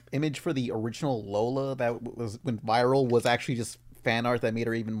image for the original Lola that went viral was actually just fan art that made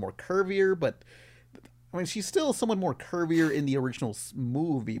her even more curvier, but I mean, she's still somewhat more curvier in the original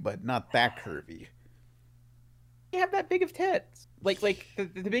movie, but not that curvy. You have that big of tits. Like the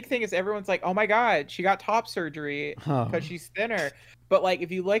big thing is everyone's like, oh my god, she got top surgery because she's thinner. But like,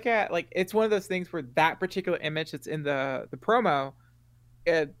 if you look at it's one of those things where that particular image that's in the promo,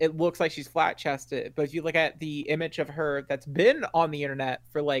 it looks like she's flat chested. But if you look at the image of her that's been on the internet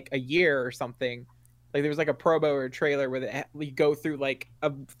for like a year or something, like there was like a promo or a trailer where we go through like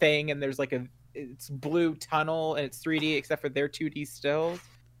a thing and there's like it's blue tunnel and it's 3D except for their 2D stills,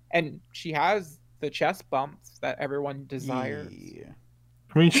 and she has the chest bumps that everyone desires. Yeah.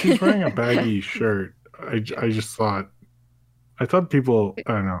 I mean, she's wearing a baggy shirt. I thought people,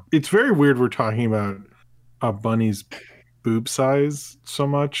 I don't know. It's very weird we're talking about Bunny's boob size so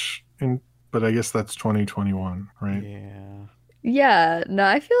much, but I guess that's 2021, right? Yeah. Yeah, no,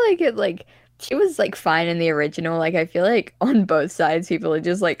 I feel like she was like fine in the original. Like I feel like on both sides people are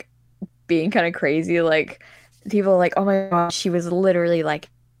just like being kind of crazy. Like people are like, oh my gosh, she was literally like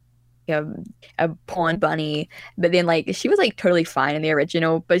a porn bunny, but then like she was like totally fine in the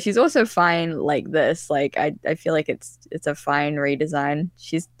original, but she's also fine like this. Like I feel like it's a fine redesign.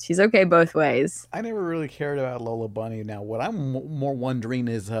 She's okay both ways. I never really cared about Lola Bunny. Now what I'm more wondering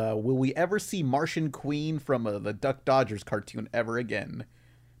is will we ever see Martian Queen from the Duck Dodgers cartoon ever again?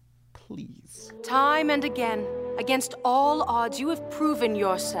 Please. Time and again, against all odds, you have proven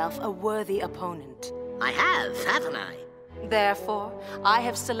yourself a worthy opponent. I have, haven't I? Therefore, I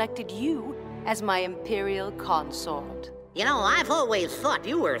have selected you as my imperial consort. You know, I've always thought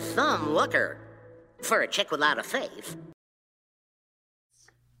you were some looker. For a chick without a face.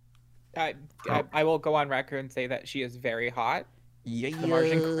 I will go on record and say that she is very hot. Yeah. The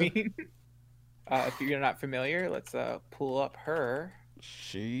Martian Queen. If you're not familiar, let's pull up her.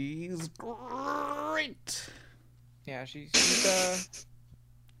 She's great. Yeah, she's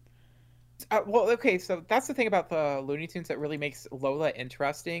well, okay, so that's the thing about the Looney Tunes that really makes Lola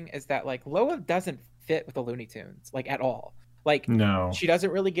interesting, is that like Lola doesn't fit with the Looney Tunes like at all. Like no, she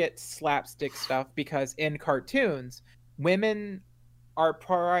doesn't really get slapstick stuff, because in cartoons women are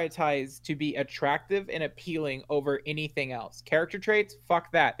prioritized to be attractive and appealing over anything else. Character traits,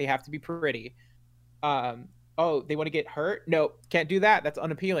 fuck that, they have to be pretty. Oh, they want to get hurt? No, can't do that, that's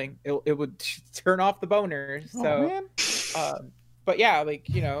unappealing. It would turn off the boners. So but yeah, like,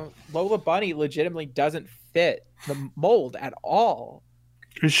 you know, Lola Bunny legitimately doesn't fit the mold at all.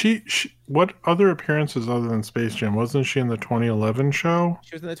 Is she what other appearances other than Space Jam? Wasn't she in the 2011 show?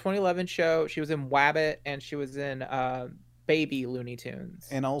 She was in the 2011 show. She was in Wabbit, and she was in Baby Looney Tunes.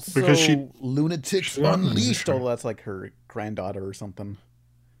 And also because Lunatics Unleashed, although that's like her granddaughter or something.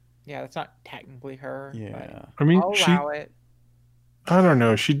 Yeah, that's not technically her. Yeah. I mean, I'll allow it. I don't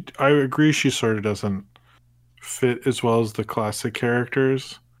know. I agree she sort of doesn't fit as well as the classic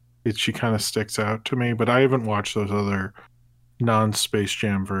characters. She kind of sticks out to me, but I haven't watched those other non-Space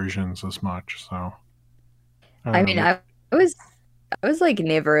Jam versions as much, so I mean, I was like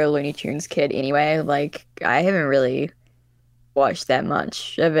never a Looney Tunes kid anyway. Like I haven't really watched that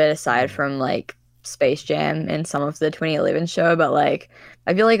much of it aside from like Space Jam and some of the 2011 show, but like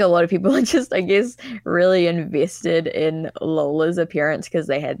I feel like a lot of people are just, I guess, really invested in Lola's appearance because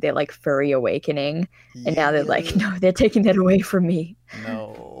they had their like furry awakening, and now they're like, no, they're taking that away from me.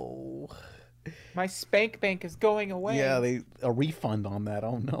 No. My spank bank is going away. Yeah, a refund on that.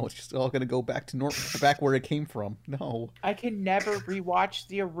 Oh no, it's just all gonna go back to back where it came from. No. I can never rewatch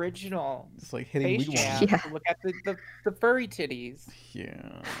the original. It's like hitting Space rewind. Jam to look at the furry titties.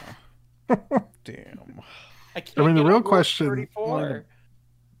 Yeah. Damn. I mean, the get real on Rule question. 34.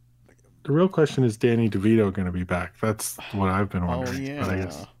 The real question is Danny DeVito going to be back? That's what I've been wondering. Oh yeah. But I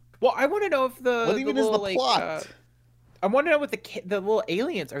guess Well, I want to know if What even is the little, plot? I want to know what the little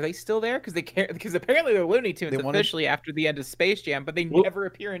aliens, are they still there? Because apparently they're Looney Tunes officially after the end of Space Jam, but they never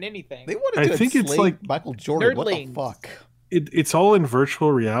appear in anything. They wanted to I think it's like Michael Jordan. Nerdlings. What the fuck? it's all in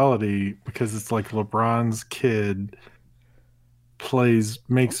virtual reality because it's like LeBron's kid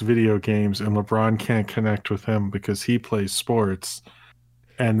makes video games, and LeBron can't connect with him because he plays sports.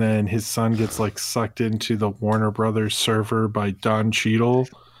 And then his son gets like sucked into the Warner Brothers server by Don Cheadle.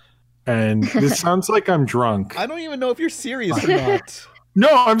 And this sounds like I'm drunk. I don't even know if you're serious or not. No,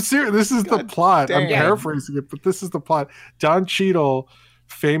 I'm serious. This is the God plot. damn. I'm paraphrasing it, but this is the plot. Don Cheadle,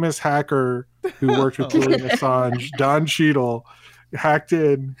 famous hacker who worked with Julian Assange, Don Cheadle hacked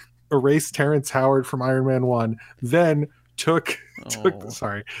in erased Terrence Howard from Iron Man 1, then took LeBron's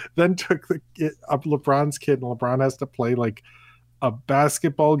kid, and LeBron has to play like a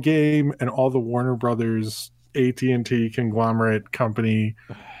basketball game, and all the Warner Brothers AT&T conglomerate company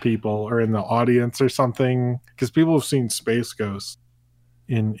people are in the audience or something, because people have seen Space Ghost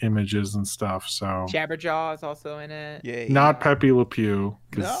in images and stuff. So Jabberjaw is also in it. Yay. not Pepe Le Pew,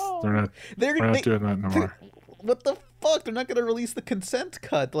 because No. we're not doing that no more. What the fuck? They're not gonna release the consent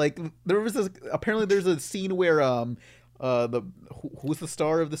cut. Like there was this. Apparently, there's a scene where who's the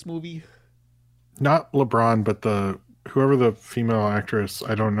star of this movie? Not LeBron, but whoever the female actress,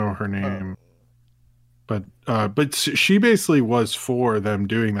 I don't know her name. But she basically was for them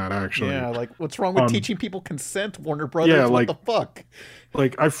doing that, actually. Yeah, like what's wrong with teaching people consent, Warner Brothers? Yeah, what the fuck?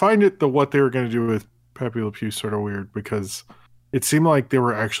 Like, I find what they were going to do with Pepe Le Pew sort of weird, because it seemed like they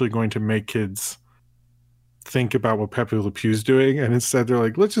were actually going to make kids think about what Pepe Le Pew's doing, and instead they're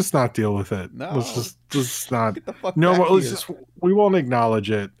like, let's just not deal with it. No. Let's just not. Get the fuck No, back let's here. we won't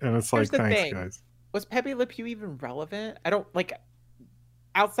acknowledge it. And it's Here's like, the thanks, thing. guys. Was Pepe Le Pew even relevant? I don't like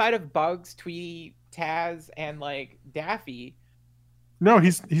outside of Bugs, Tweety, Taz, and like Daffy. No,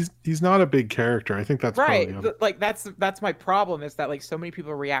 he's not a big character. I think that's Right. probably it. Like that's my problem, is that like so many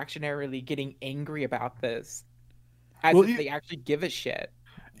people are reactionarily getting angry about this as Well, if they actually give a shit.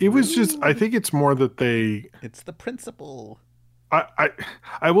 It was just, I think it's more that It's the principle.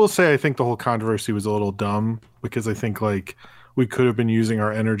 I will say I think the whole controversy was a little dumb, because I think like we could have been using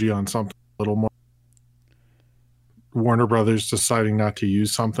our energy on something a little more. Warner Brothers deciding not to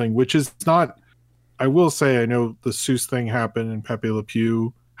use something, which is not, I will say, I know the Seuss thing happened and Pepe Le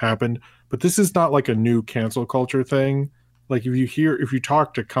Pew happened, but this is not like a new cancel culture thing. Like if you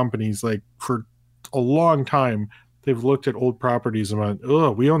talk to companies, like for a long time, they've looked at old properties and went,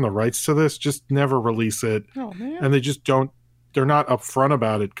 oh, we own the rights to this, just never release it. Oh man. And they just they're not upfront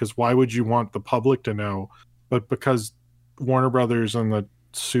about it, because why would you want the public to know? But because Warner Brothers and the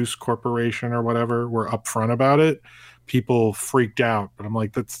Seuss Corporation or whatever were upfront about it, people freaked out. But I'm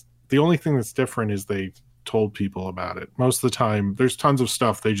like, that's the only thing that's different, is they told people about it. Most of the time, there's tons of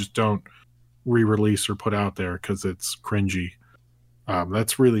stuff they just don't re-release or put out there because it's cringy.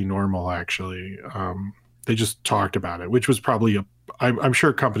 That's really normal, actually. They just talked about it, which was probably I'm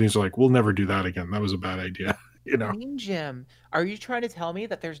sure companies are like, we'll never do that again. That was a bad idea. You know, Jim, are you trying to tell me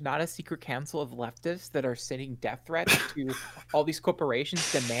that there's not a secret council of leftists that are sending death threats to all these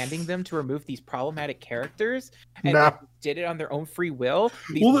corporations, demanding them to remove these problematic characters, and Nah. they did it on their own free will?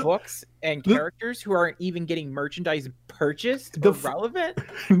 These books and characters who aren't even getting merchandise purchased or relevant?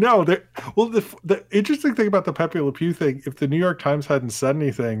 No, the interesting thing about the Pepe Le Pew thing, if the New York Times hadn't said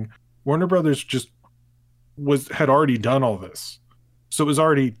anything, Warner Brothers just had already done all this, so it was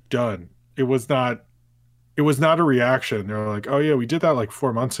already done. It was not a reaction. They're like, oh yeah, we did that like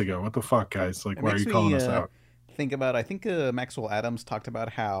 4 months ago. What the fuck, guys? Like, why are you calling us out? Think about, I think Maxwell Adams talked about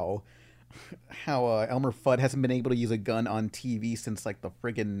how Elmer Fudd hasn't been able to use a gun on TV since like the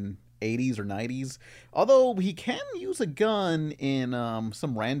friggin' 80s or 90s. Although he can use a gun in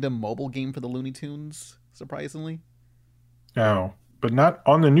some random mobile game for the Looney Tunes, surprisingly. No, but not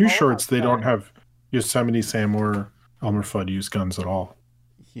on the new shorts. They don't have Yosemite Sam or Elmer Fudd use guns at all.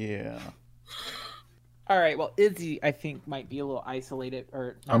 Yeah. All right, well, Izzy, I think, might be a little isolated.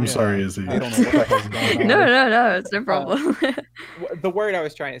 I'm sorry, Izzy. I don't know what the hell's going on. No, it's no problem. The word I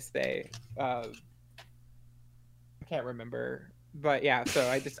was trying to say, I can't remember, but yeah. So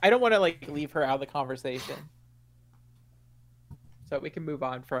I don't want to like leave her out of the conversation. So we can move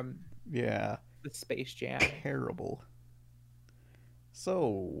on from the Space Jam. Terrible.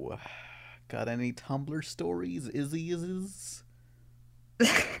 So, got any Tumblr stories, Izzy's?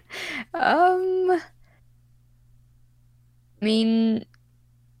 I mean,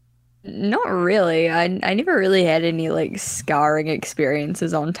 not really. I never really had any like scarring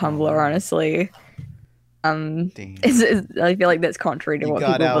experiences on Tumblr, honestly. I feel like that's contrary to what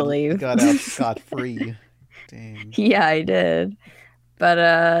people believe. You got out scot-free. Dang. Yeah, I did.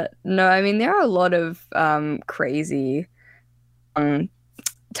 But no, I mean there are a lot of crazy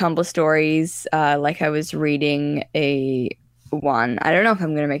Tumblr stories. Like I was reading one. I don't know if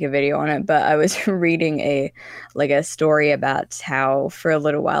I'm gonna make a video on it, but I was reading a story about how for a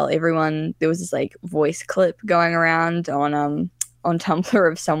little while there was this like voice clip going around on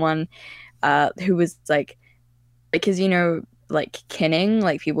Tumblr of someone who was like, because you know, like kinning,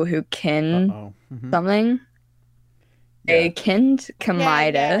 like people who kin something. They kinned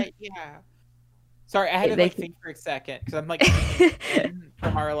Kamida. Yeah. Sorry, I had to like think for a second because I'm like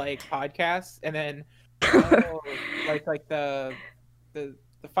from our like podcast, and then like the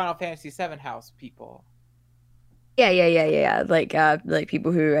Final Fantasy VII house people. Yeah. Like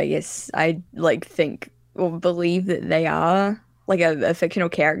people who I guess I like think or believe that they are like a fictional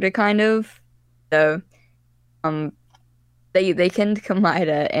character kind of. So um they canned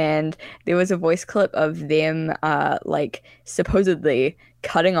Kamida and there was a voice clip of them like supposedly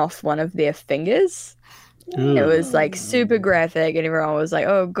cutting off one of their fingers. It was like super graphic and everyone was like,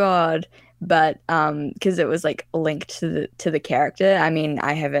 "Oh God." But because it was like linked to the character. I mean,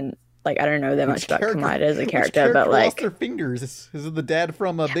 I haven't like I don't know that much about Kamida as a Which character, but lost like their fingers? Is it the dad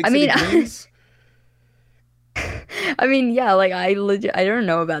from Big I City mean Dreams? I mean, yeah, like I don't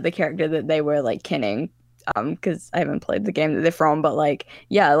know about the character that they were like kinning, because I haven't played the game that they're from, but like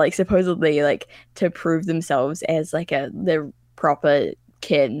yeah, like supposedly like to prove themselves as like the proper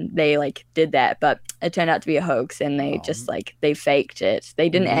kid, they like did that, but it turned out to be a hoax and they just like they faked it. They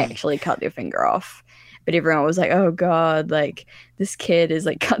didn't actually cut their finger off. But everyone was like, "Oh God, like this kid is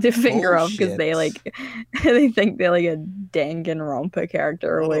like cut their finger off because they like they think they're like a Danganronpa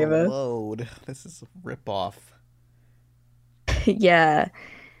character or What a whatever." load. This is a ripoff. Yeah.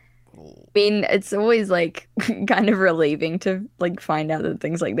 I mean, it's always like kind of relieving to like find out that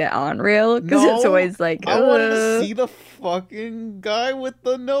things like that aren't real because it's always like I wanted to see the fucking guy with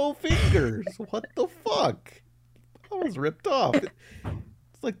the no fingers. What the fuck? I was ripped off. It's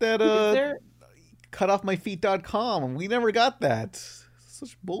like that cutoffmyfeet.com and we never got that.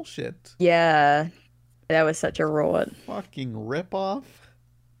 Such bullshit. Yeah. That was such a rot. Fucking ripoff.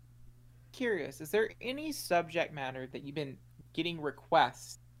 Curious, is there any subject matter that you've been getting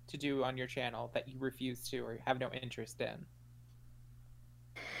requests to do on your channel that you refuse to or have no interest in?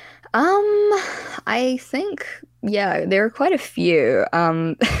 I think yeah, there are quite a few.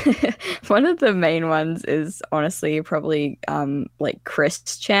 One of the main ones is honestly probably like Chris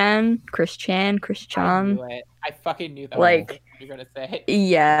Chan. I knew it. I fucking knew that. Like was what you're gonna say.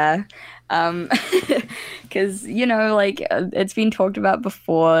 Yeah. Because you know, like it's been talked about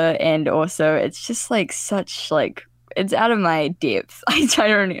before, and also it's just like such like it's out of my depth. I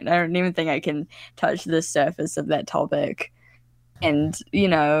don't even think I can touch the surface of that topic. And you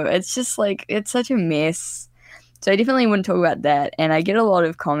know, it's just like it's such a mess. So I definitely wouldn't talk about that. And I get a lot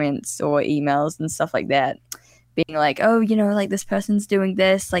of comments or emails and stuff like that being like, oh, you know, like this person's doing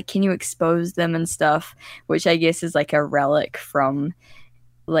this, like can you expose them and stuff, which I guess is like a relic from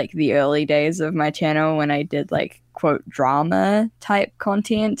like the early days of my channel when I did like quote drama type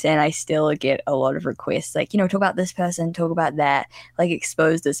content, and I still get a lot of requests like, you know, talk about this person, talk about that, like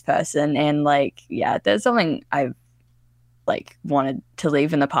expose this person. And like yeah, there's something I've like wanted to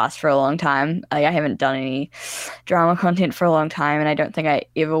leave in the past for a long time. Like, I haven't done any drama content for a long time, and I don't think I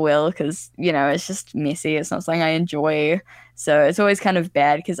ever will because you know it's just messy. It's not something I enjoy, so it's always kind of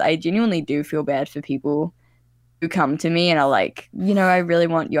bad because I genuinely do feel bad for people who come to me and are like, you know, I really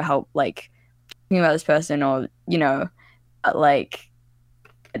want your help, like talking about this person, or you know, but like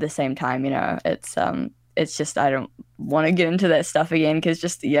at the same time, you know, it's just I don't want to get into that stuff again because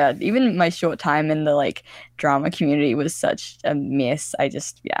just yeah, even my short time in the like drama community was such a mess. I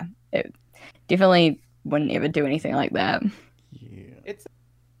just yeah, it definitely wouldn't ever do anything like that. Yeah. It's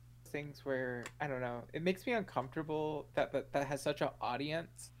things where I don't know. It makes me uncomfortable that has such an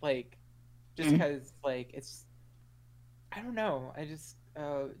audience. Like just because like it's I don't know. I just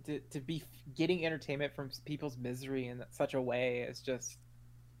to be getting entertainment from people's misery in such a way is just.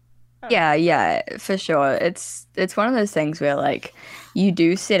 Yeah, for sure. It's one of those things where like you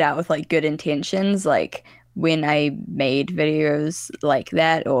do set out with like good intentions. Like when I made videos like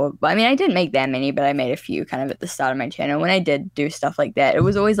that, or I mean I didn't make that many, but I made a few kind of at the start of my channel. When I did do stuff like that, it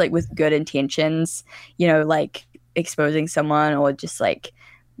was always like with good intentions, you know, like exposing someone or just like,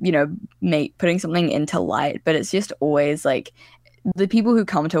 you know, putting something into light. But it's just always like the people who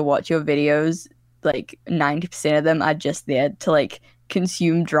come to watch your videos, like 90% of them are just there to like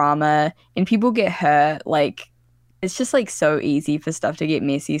consume drama, and people get hurt. Like it's just like so easy for stuff to get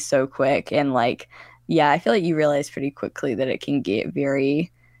messy so quick, and like yeah, I feel like you realize pretty quickly that it can get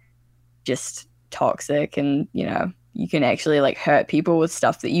very just toxic, and you know, you can actually like hurt people with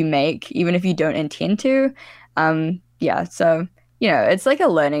stuff that you make even if you don't intend to. Yeah, so you know, it's like a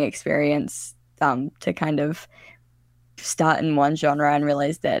learning experience to kind of start in one genre and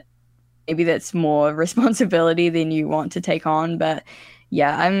realize that maybe that's more responsibility than you want to take on. But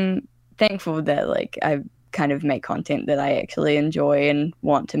yeah, I'm thankful that like I kind of make content that I actually enjoy and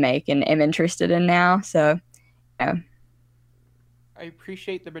want to make and am interested in now. So yeah. I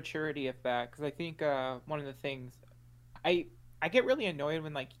appreciate the maturity of that because I think one of the things I get really annoyed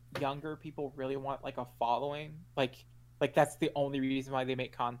when like younger people really want like a following, like that's the only reason why they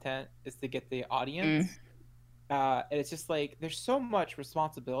make content is to get the audience. And it's just like there's so much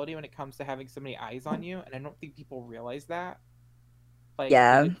responsibility when it comes to having so many eyes on you, and I don't think people realize that. Like,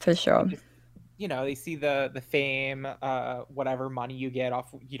 Yeah, for sure. You know, they see the fame, whatever money you get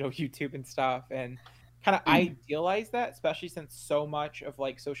off, you know, YouTube and stuff, and kind of idealize that, especially since so much of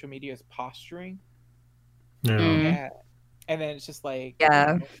like social media is posturing. Yeah. And then it's just like,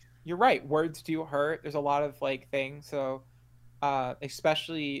 Yeah. you know, you're right. Words do hurt. There's a lot of like things. So,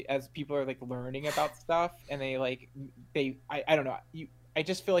 especially as people are like learning about stuff and I don't know. I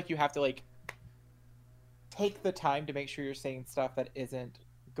just feel like you have to like take the time to make sure you're saying stuff that isn't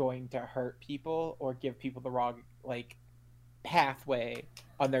going to hurt people or give people the wrong like pathway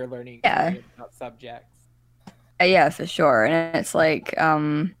on their learning experience about subjects. Yeah, for sure. And it's like,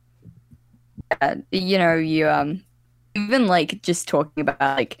 you know, you even like just talking about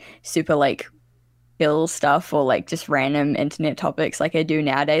like super like ill stuff or like just random internet topics like I do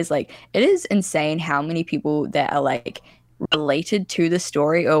nowadays, like it is insane how many people that are like related to the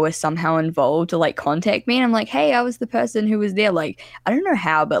story or were somehow involved to like contact me, and I'm like, hey, I was the person who was there. Like, I don't know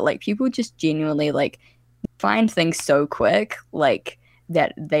how, but like people just genuinely like find things so quick like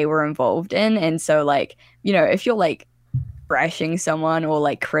that they were involved in. And so like, you know, if you're like trashing someone or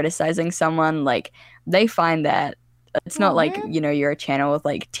like criticizing someone, like they find that it's not like, you know, you're a channel with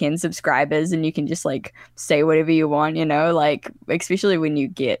like 10 subscribers and you can just like say whatever you want, you know, like especially when you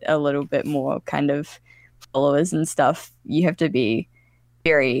get a little bit more kind of followers and stuff, you have to be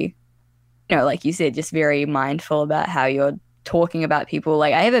very, you know, like you said, just very mindful about how you're talking about people.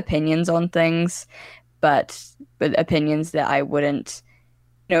 Like I have opinions on things, but opinions that I wouldn't,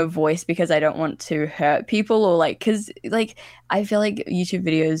 you know, voice because I don't want to hurt people or like, because like I feel like YouTube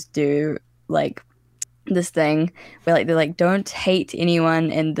videos do like this thing where like they're like, don't hate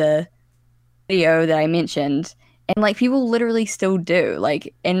anyone in the video that I mentioned, and like people literally still do,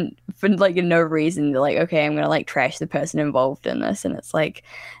 like, and for like no reason they're like, okay, I'm gonna like trash the person involved in this, and it's like,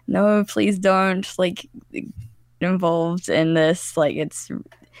 no, please don't like get involved in this, like it's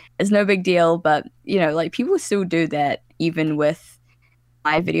no big deal. But you know, like people still do that even with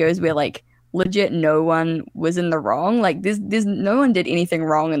my videos where like legit no one was in the wrong, like there's no one did anything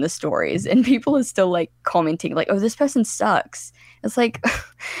wrong in the stories and people are still like commenting like, oh, this person sucks. It's like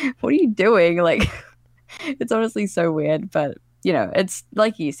what are you doing? Like it's honestly so weird. But you know, it's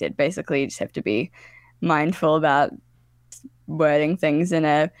like you said, basically you just have to be mindful about wording things in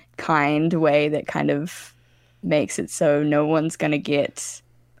a kind way that kind of makes it so no one's gonna get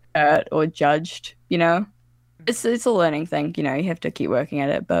hurt or judged, you know. It's a learning thing, you know, you have to keep working at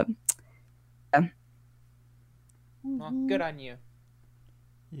it. But well, good on you.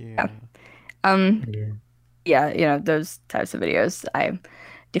 Yeah. Yeah, you know, those types of videos I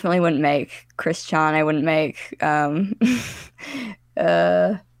definitely wouldn't make. Chris Chan I wouldn't make. I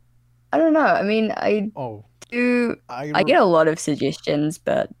don't know. I mean, I get a lot of suggestions,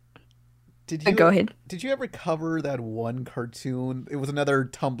 but go ahead. Did you ever cover that one cartoon? It was another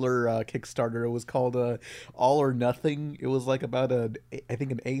Tumblr Kickstarter. It was called All or Nothing. It was like about I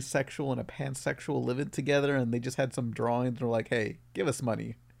think an asexual and a pansexual living together, and they just had some drawings and they're like, hey, give us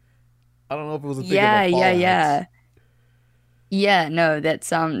money. I don't know if it was a thing of a fallout. Yeah, no, that's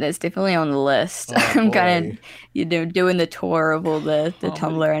definitely on the list. Oh, I'm kind of doing the tour of all the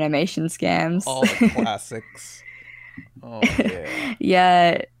Tumblr animation scams. All the classics. Oh yeah.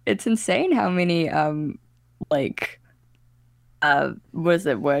 Yeah, it's insane how many like what is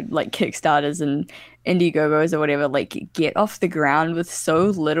that word, like Kickstarters and Indiegogos or whatever, like get off the ground with so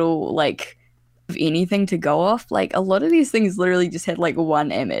little like of anything to go off. Like a lot of these things literally just had like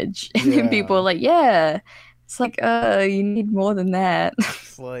one image and then people are like, yeah, it's like you need more than that.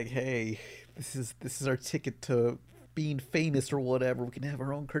 It's like, hey, this is our ticket to being famous or whatever. We can have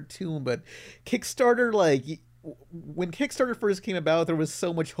our own cartoon. But Kickstarter, like when Kickstarter first came about, there was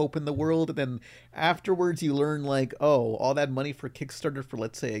so much hope in the world, and then afterwards you learn like, oh, all that money for Kickstarter for,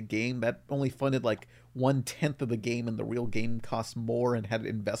 let's say, a game that only funded like 1/10 of the game, and the real game cost more and had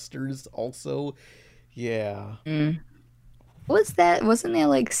investors also. Yeah. Was that? Wasn't there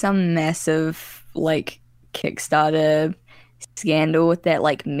like some massive like Kickstarter scandal with that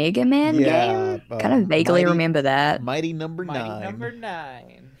like Mega Man game? Kind of vaguely remember that. Mighty Number 9. Mighty Number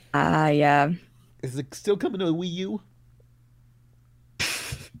 9. Yeah. Is it still coming to the Wii U?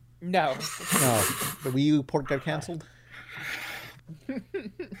 No. No. The Wii U port got canceled?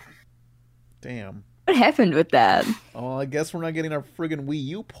 Damn. What happened with that? Oh, I guess we're not getting our friggin' Wii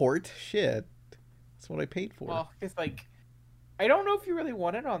U port. Shit. That's what I paid for. Well, it's like, I don't know if you really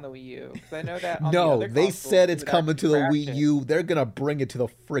want it on the Wii U, because I know that on no, the other they consoles, said it's coming to the crash Wii U. They're gonna bring it to the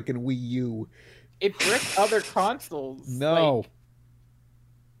frickin' Wii U. It bricked other consoles. No. Like,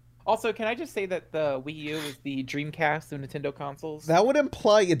 Also, can I just say that the Wii U is the Dreamcast of Nintendo consoles? That would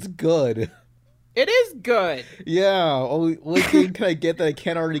imply it's good. It is good. Yeah. Oh, what game can I get that I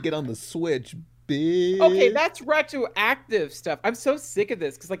can't already get on the Switch? Bitch. Okay, that's retroactive stuff. I'm so sick of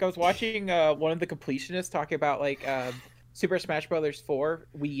this because like I was watching one of the completionists talking about like Super Smash Brothers 4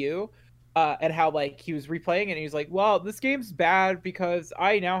 Wii U, and how like he was replaying it and he was like, "Well, this game's bad because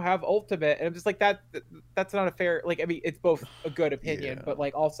I now have Ultimate," and I'm just like, that's not a fair. Like, I mean, it's both a good opinion, but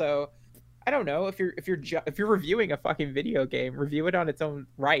like also, I don't know if you're reviewing a fucking video game, review it on its own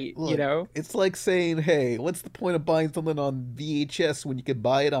right. Look, you know, it's like saying, "Hey, what's the point of buying something on VHS when you can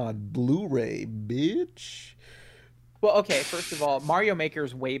buy it on Blu-ray, bitch?" Well, okay, first of all, Mario Maker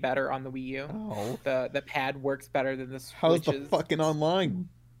is way better on the Wii U. Oh. The pad works better than the Switches. How's the fucking online,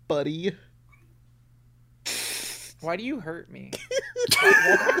 buddy? Why do you hurt me?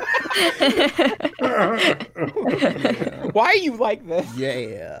 Why are you like this?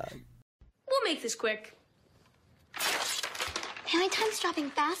 Yeah. We'll make this quick. Family time's dropping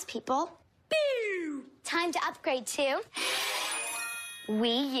fast, people. Boo! Time to upgrade to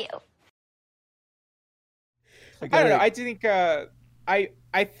Wii U. I don't know. I think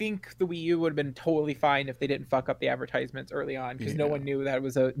I think the Wii U would have been totally fine if they didn't fuck up the advertisements early on, because no one knew that it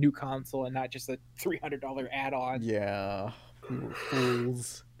was a new console and not just a $300 add-on. Yeah, we were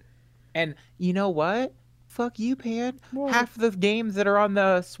fools. And you know what? Fuck you, Pan. Half the games that are on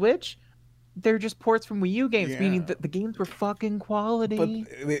the Switch, they're just ports from Wii U games, meaning that the games were fucking quality.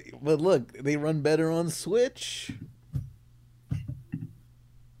 But look, they run better on Switch.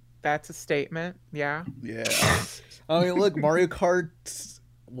 That's a statement. Yeah. Yeah. I mean, look, Mario Kart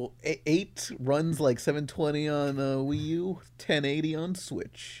 8 runs like 720 on Wii U, 1080 on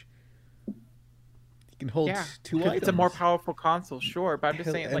Switch. You can hold two items. It's a more powerful console, sure, but I'm just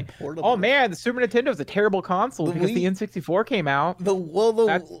saying, like, oh man, the Super Nintendo's a terrible console because the N64 came out.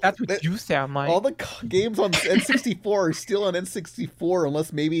 That's what you sound like. All the games on N64 are still on N64,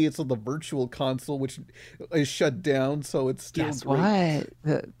 unless maybe it's on the Virtual Console, which is shut down, so it's still Guess great.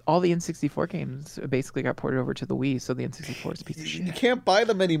 what? All the N64 games basically got ported over to the Wii, so the N64 is a piece of shit. You can't buy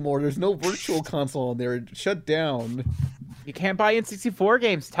them anymore. There's no Virtual Console on there. It shut down. You can't buy N64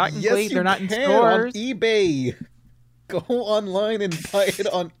 games. Technically, yes, they're not in can, stores. On eBay. Go online and buy it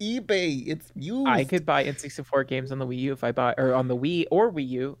on eBay. It's used. I could buy N64 games on the Wii U if I buy, or on the Wii or Wii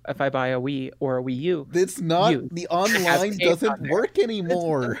U if I buy a Wii or a Wii U. It's not. The online doesn't work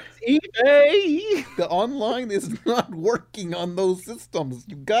anymore. eBay. The online is not working on those systems.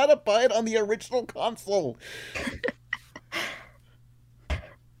 You gotta buy it on the original console.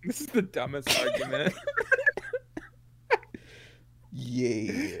 This is the dumbest argument.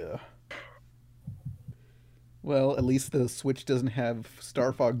 Yeah. Well, at least the Switch doesn't have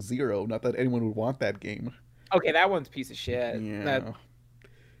Star Fox Zero. Not that anyone would want that game. Okay, that one's a piece of shit. Yeah. What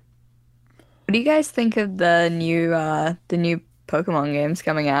do you guys think of the new Pokemon games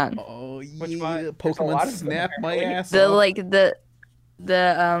coming out? Oh yeah, Which one? Pokemon Snap my ass The off. like the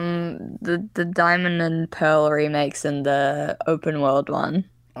Diamond and Pearl remakes and the open world one.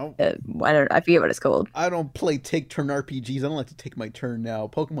 Oh. I forget what it's called. I don't play take-turn RPGs. I don't like to take my turn now.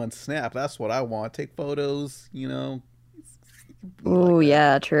 Pokemon Snap, that's what I want. Take photos, you know. Oh, like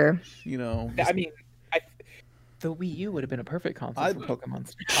yeah, true. You know. I mean, the Wii U would have been a perfect console for Pokemon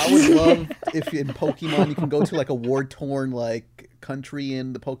Snap. I would love if in Pokemon you can go to like a war-torn like country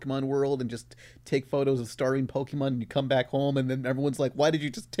in the Pokemon world and just take photos of starving Pokemon, and you come back home and then everyone's like, why did you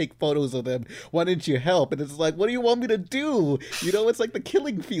just take photos of them? Why didn't you help? And it's like, what do you want me to do? You know, it's like the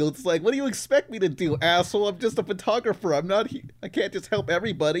Killing Field. It's like, what do you expect me to do, asshole? I'm just a photographer. I can't just help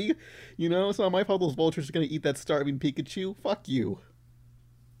everybody. You know, it's not my fault those vultures are going to eat that starving Pikachu. Fuck you.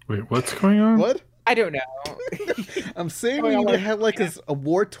 Wait, what's going on? What? I don't know. I'm saying we need to have like a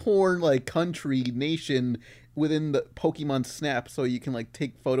war-torn like country, nation within the Pokemon Snap, so you can like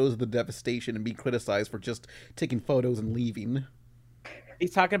take photos of the devastation and be criticized for just taking photos and leaving.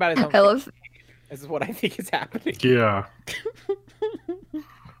 He's talking about his own. I love. This is what I think is happening. Yeah.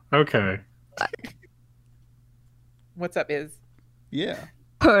 Okay. What's up, Iz? Yeah.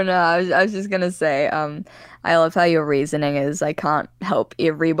 Oh no, I was just gonna say, I love how your reasoning is I can't help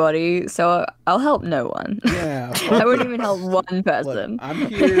everybody, so I'll help no one. Yeah. I wouldn't even help one person. Look, I'm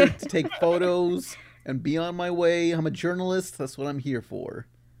here to take photos and be on my way. I'm a journalist. That's what I'm here for.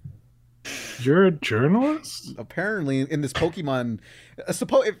 You're a journalist? Apparently, in this Pokemon,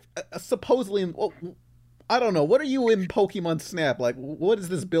 supposedly, well, I don't know. What are you in Pokemon Snap? Like, what does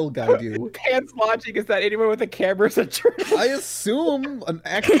this Bill guy do? Pan's logic is that anyone with a camera is a journalist. I assume an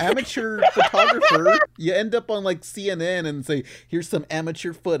amateur photographer. You end up on like CNN and say, "Here's some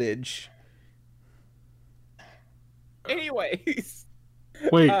amateur footage." Anyways,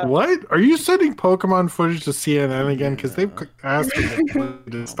 Wait, what? Are you sending Pokemon footage to CNN again? Because they've asked me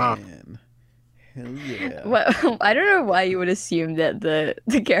to stop. Man. Hell yeah. Well, I don't know why you would assume that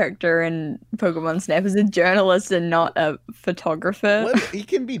the character in Pokemon Snap is a journalist and not a photographer. What? He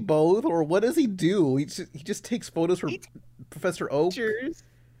can be both, or what does he do? He just takes photos for Professor Oak. Pictures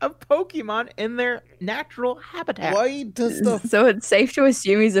of Pokemon in their natural habitat. Why does the So it's safe to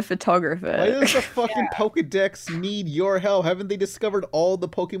assume he's a photographer. Why does the fucking Pokedex need your help? Haven't they discovered all the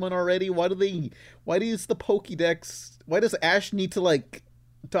Pokemon already? Why does the Pokedex? Why does Ash need to like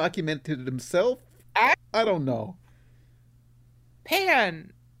document it himself? I don't know.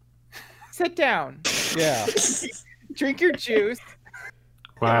 Pan, sit down. Yeah. Drink your juice.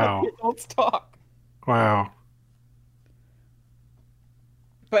 Wow. Adults talk. Wow.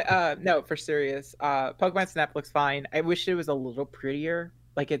 But no, for serious. Pokemon Snap looks fine. I wish it was a little prettier.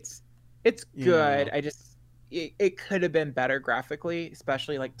 Like it's good. Yeah. I just it could have been better graphically,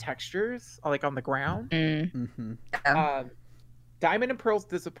 especially like textures, like on the ground. Mm-hmm. Diamond and Pearl's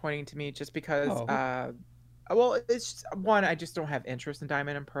disappointing to me just because well, it's just, one, I just don't have interest in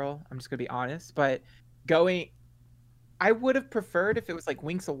Diamond and Pearl. I'm just gonna be honest. But I would have preferred if it was like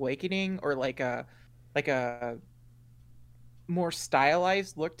Link's Awakening or like a more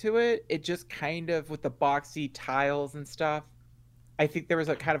stylized look to it. It just kind of with the boxy tiles and stuff. I think there was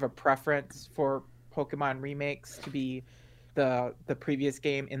a kind of a preference for Pokemon remakes to be the previous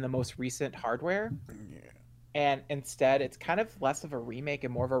game in the most recent hardware. Yeah. And instead it's kind of less of a remake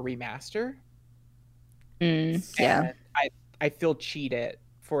and more of a remaster. Yeah. And I feel cheated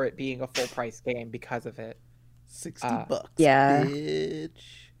for it being a full price game because of it. $60. Yeah. Bitch.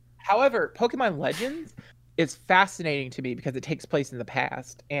 However, Pokemon Legends is fascinating to me because it takes place in the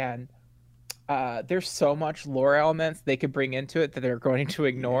past, and there's so much lore elements they could bring into it that they're going to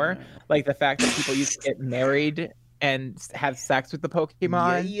ignore, like the fact that people used to get married and have sex with the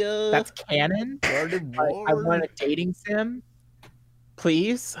Pokemon. Yeah. That's canon. I want a dating sim.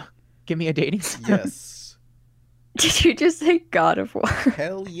 Please give me a dating sim. Yes. Did you just say God of War?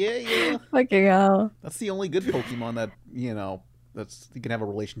 Hell yeah. Fucking hell. That's the only good Pokemon that, that's you can have a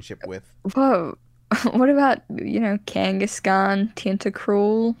relationship with. Whoa. What about, Kangaskhan,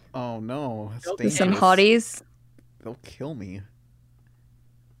 Tentacruel? Oh no. That's Some dangerous. hotties? They'll kill me.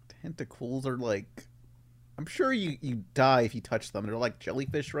 Tentacles are like... I'm sure you die if you touch them. They're like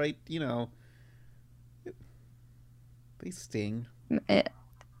jellyfish, right? They sting.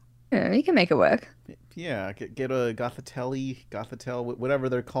 You can make it work. Yeah, get a Gothitelle, whatever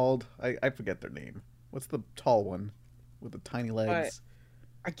they're called. I forget their name. What's the tall one with the tiny legs?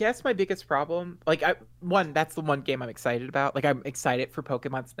 I guess my biggest problem, that's the one game I'm excited about. Like, I'm excited for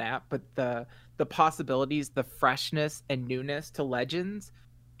Pokemon Snap, but the possibilities, the freshness and newness to Legends,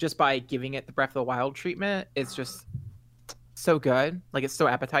 just by giving it the Breath of the Wild treatment, is just so good. Like, it's so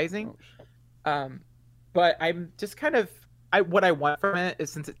appetizing. But I'm just kind of, what I want from it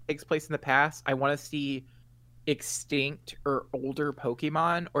is, since it takes place in the past, I want to see extinct or older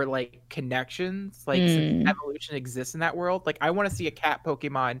Pokemon, or like connections, like since evolution exists in that world. Like, I want to see a cat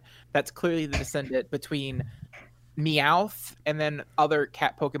Pokemon that's clearly the descendant between Meowth and then other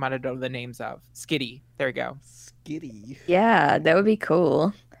cat Pokemon I don't know the names of. Skitty. There you go. Skitty. Yeah, that would be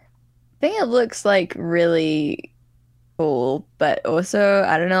cool. I think it looks like really cool, but also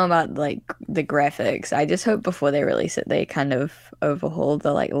I don't know about like the graphics. I just hope before they release it they kind of overhaul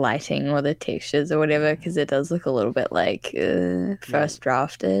the like lighting or the textures or whatever, because it does look a little bit like first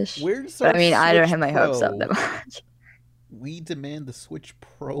draft-ish. Where's But I mean, I don't Switch have my hopes up Pro? that much. We demand the Switch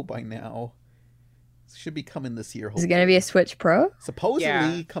Pro by now. Should be coming this year. Is it going to be a Switch Pro?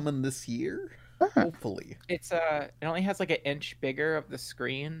 Supposedly coming this year. Hopefully. It's it only has like an inch bigger of the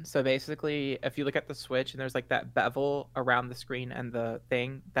screen. So basically, if you look at the Switch and there's like that bevel around the screen and the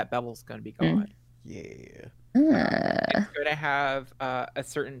thing, that bevel's going to be gone. Yeah. It's going to have a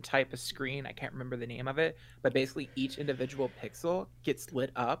certain type of screen. I can't remember the name of it, but basically each individual pixel gets lit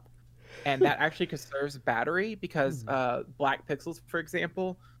up, and that actually conserves battery because black pixels, for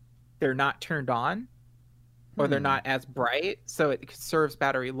example, they're not turned on, or they're not as bright, so it conserves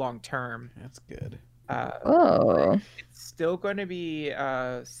battery long term. That's good. It's still going to be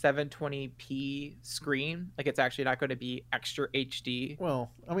a 720p screen. Like, it's actually not going to be extra HD.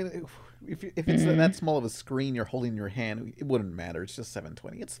 Well, I mean, if it's that small of a screen you're holding in your hand, it wouldn't matter. It's just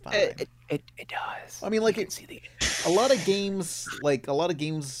 720. It's fine. It does. I mean, like, a lot of games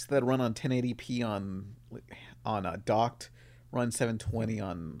that run on 1080p on docked run 720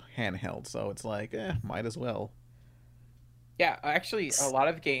 on handheld, so it's like, might as well. Yeah, actually, a lot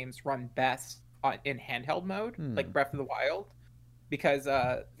of games run best in handheld mode, like Breath of the Wild, because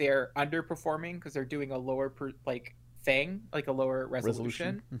they're underperforming because they're doing a lower thing, like a lower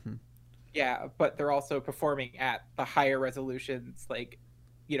resolution. Mm-hmm. Yeah, but they're also performing at the higher resolutions, like,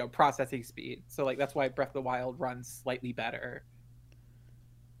 you know, processing speed. So like that's why Breath of the Wild runs slightly better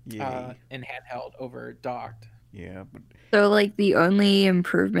in handheld over docked. Yeah, but So like the only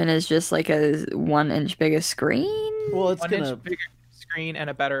improvement is just like a 1 inch bigger screen. well, it's 1 gonna. inch bigger screen and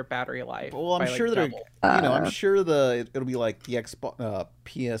a better battery life. Well, I'm by, sure like, that double. I'm sure it'll be like the Xbox,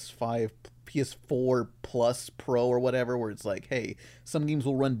 PS5, PS4 Plus Pro or whatever, where it's like, hey, some games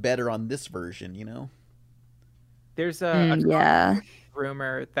will run better on this version, you know? There's a yeah.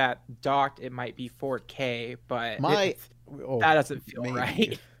 rumor that docked it might be 4K, but that doesn't feel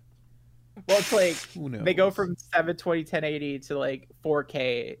right. Well, it's like who knows? they go from 720 1080 to like 4K.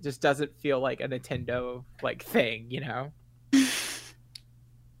 It just doesn't feel like a Nintendo like thing, you know.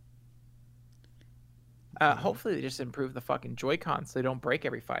 Hopefully they just improve the fucking Joy-Cons so they don't break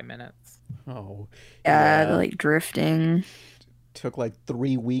every 5 minutes. Oh, Yeah, they're like drifting. Took like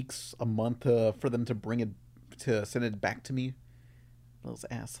 3 weeks, a month for them to send it back to me. Those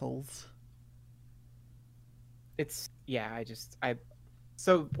assholes.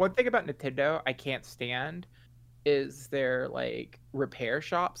 So one thing about Nintendo I can't stand is their like repair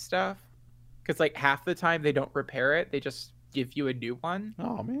shop stuff, because like half the time they don't repair it, they just give you a new one.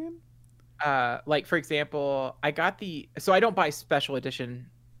 Oh man. Like for example, I don't buy special edition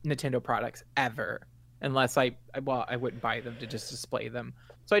Nintendo products ever, unless I wouldn't buy them to just display them.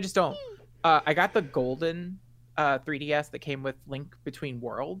 So I just don't. I got the golden 3DS that came with Link Between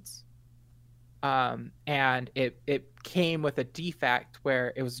Worlds. And it came with a defect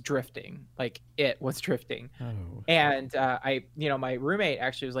where it was drifting, Oh. and my roommate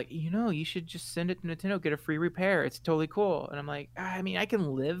actually was like, you should just send it to Nintendo, get a free repair, it's totally cool. And I'm like, I mean, I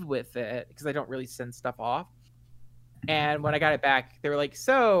can live with it because I don't really send stuff off. And when I got it back, they were like,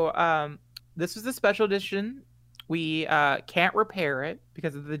 so this was the special edition, we can't repair it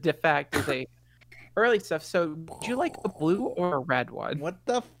because of the defect of the early stuff, so would you like a blue or a red one? What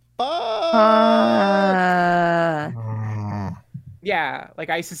the Yeah, like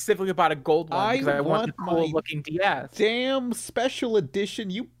I specifically bought a gold one because I want the cool looking DS. Damn special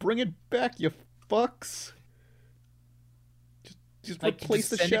edition! You bring it back, you fucks! Just like, replace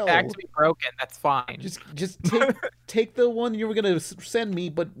the send shell. It back to be broken. That's fine. Just take the one you were gonna send me,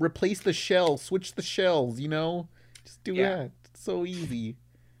 but replace the shell. Switch the shells. You know, just do that. It's so easy.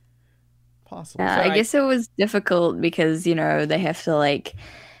 Possible. Yeah, I guess it was difficult because they have to like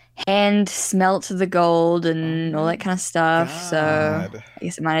hand smelt the gold and all that kind of stuff. God. So I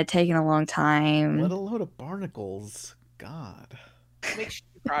guess it might have taken a long time. What a load of barnacles. God. Make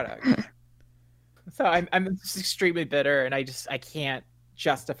shitty product. So I'm just extremely bitter, and I can't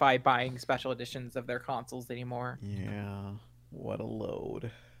justify buying special editions of their consoles anymore. Yeah. What a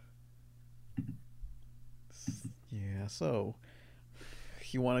load. Yeah. So,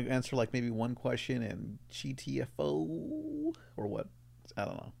 you want to answer like maybe one question and GTFO or what? I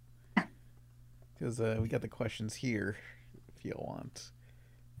don't know. Because we got the questions here, if you want.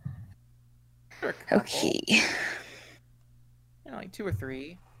 Okay. Like 2 or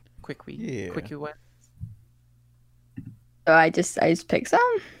 3. Quickie ones. So I just pick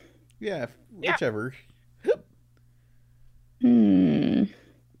some? Yeah, whichever.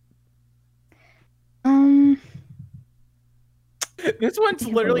 This one's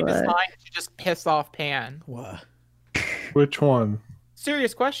literally designed to just piss off Pan. What? Which one?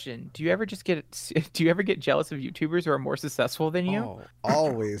 Serious question. Do you ever get jealous of YouTubers who are more successful than you? Oh,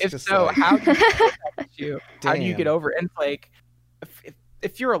 always. If just so, like... how do you get over it? And like,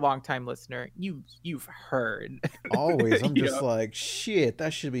 if you're a longtime listener, you've heard. Always. I'm just like, shit,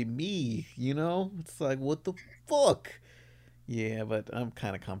 that should be me. It's like, what the fuck? Yeah, but I'm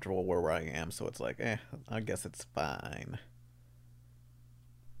kind of comfortable where I am, so it's like, I guess it's fine.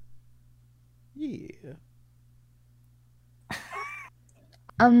 Yeah.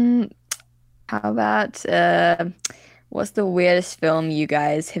 How about what's the weirdest film you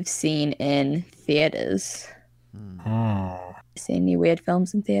guys have seen in theaters? Seen any weird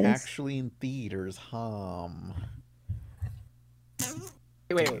films in theaters? Actually, in theaters,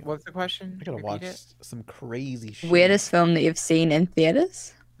 Wait, what's the question? I gotta watch some crazy shit. Weirdest film that you've seen in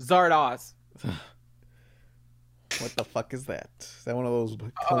theaters? Zardoz. What the fuck is that? Is that one of those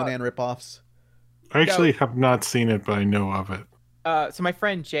Conan ripoffs? I actually have not seen it, but I know of it. So my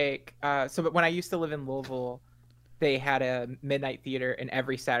friend Jake, but when I used to live in Louisville, they had a midnight theater, and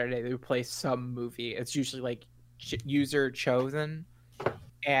every Saturday they would play some movie. It's usually like user chosen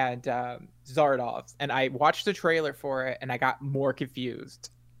and Zardoz. And I watched the trailer for it, and I got more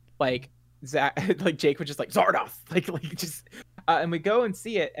confused. Like Jake was just like Zardoz, and we go and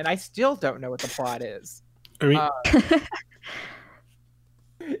see it, and I still don't know what the plot is. I mean,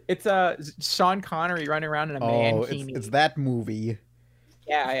 It's Sean Connery running around in a mankini. It's that movie.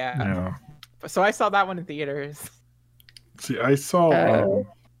 Yeah. So I saw that one in theaters. See, I saw.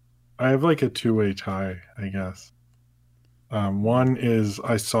 I have like a two-way tie, I guess. One is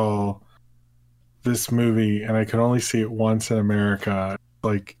I saw this movie, and I could only see it once in America.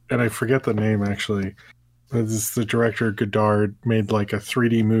 Like, and I forget the name actually. This is the director Godard made like a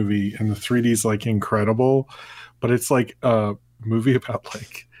 3D movie, and the 3D is like incredible, but it's like a movie about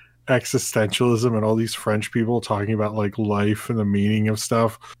like existentialism and all these French people talking about like life and the meaning of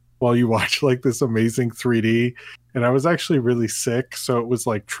stuff while you watch like this amazing 3D. And I was actually really sick, so it was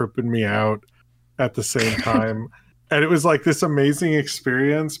like tripping me out at the same time. And it was like this amazing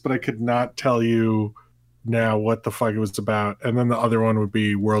experience, but I could not tell you now what the fuck it was about. And then the other one would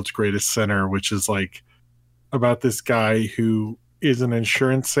be World's Greatest Sinner, which is like about this guy who is an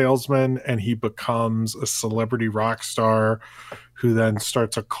insurance salesman and he becomes a celebrity rock star who then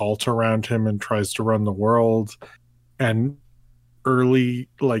starts a cult around him and tries to run the world. And early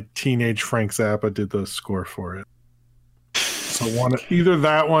like teenage Frank Zappa did the score for it. So either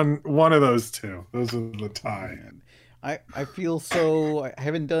that one of those two. Those are the tie. I feel so. I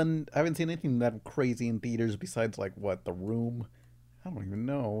haven't seen anything that crazy in theaters besides like what, The Room. I don't even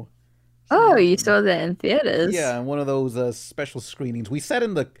know. Oh, you saw that in theaters? Yeah, one of those special screenings. We sat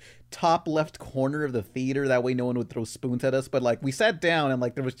in the top left corner of the theater. That way no one would throw spoons at us. But like we sat down and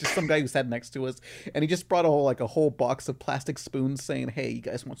like there was just some guy who sat next to us, and he just brought a whole box of plastic spoons, saying, "Hey, you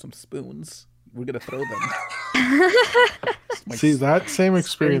guys want some spoons? We're gonna throw them." See, that same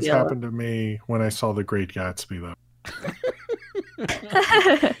experience happened to me when I saw The Great Gatsby, though.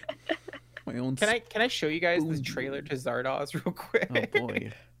 My own. Can I show you guys this trailer to Zardoz real quick? Oh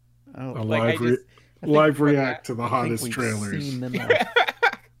boy. A live react to the hottest trailers.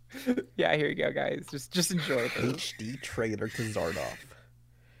 Yeah, here you go, guys. Just enjoy this. HD trailer to Zardoz.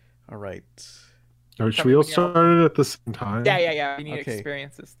 All right. Should we all start it at the same time? Yeah. We need to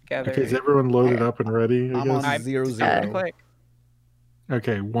experience this together. Okay, is everyone loaded up and ready? I'm on 0-0. Click.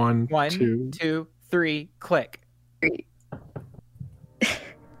 Okay, one, two, three, click.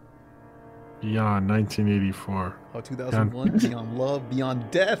 Beyond 1984. Oh, 2001. Beyond Love, Beyond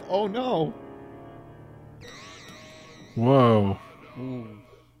Death. Oh no. Whoa. Ooh.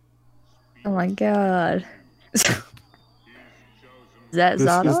 Oh my god. Is that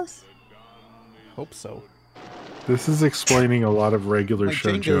Zardoz? Hope so. This is explaining a lot of regular My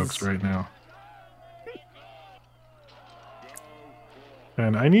show Jengas. jokes right now.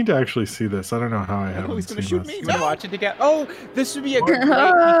 And I need to actually see this. I don't know how I haven't he's gonna seen shoot this. me. You want to watch it together? Oh, this would be a great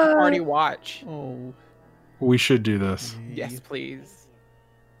party watch. Oh. We should do this. Yes, please.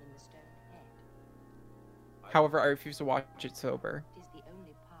 However, I refuse to watch it sober.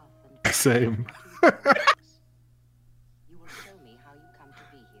 Same.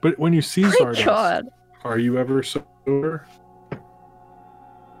 But when you see My Zardoz, god. are you ever sober?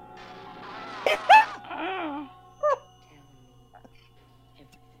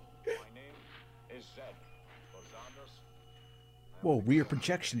 Whoa, weird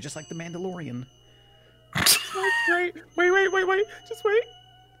projection, just like the Mandalorian. Wait. Just wait.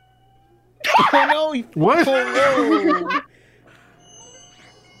 Oh no! He... What? Oh,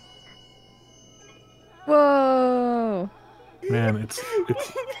 Whoa. Man,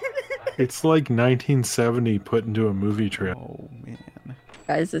 it's like 1970 put into a movie trailer. oh man.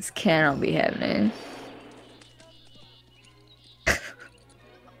 Guys, this cannot be happening.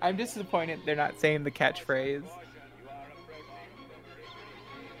 I'm disappointed they're not saying the catchphrase.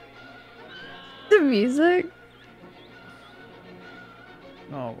 The music?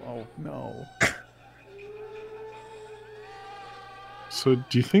 Oh no. So,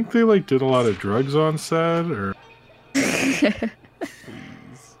 do you think they like did a lot of drugs on set, or? Please.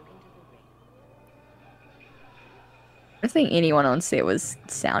 I think anyone on set was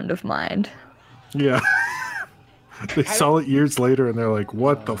sound of mind. Yeah. They saw it years later and they're like,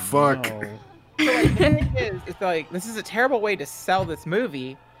 "What the fuck?" No. So, like, the thing is, it's like this is a terrible way to sell this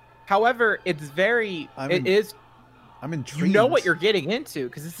movie. However, it's very. I'm intrigued. You know what you're getting into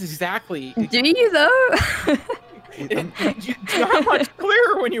because this is exactly. Do you though? It's not much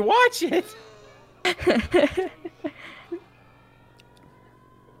clearer when you watch it.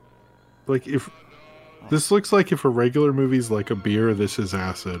 Like if this looks like if a regular movie's like a beer, this is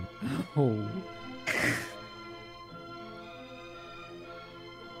acid. Oh.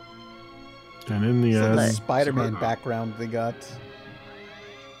 And in the So the end, Spider-Man background they got.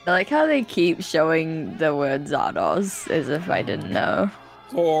 I like how they keep showing the word Zardoz as if I didn't know.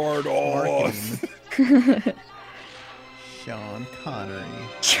 Marketing. Sean Connery.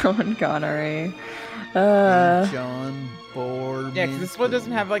 Sean Connery. And John Boorman. Yeah, 'cause this one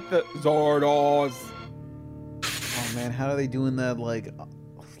doesn't have like the Zardoz. Oh man, how are they doing that like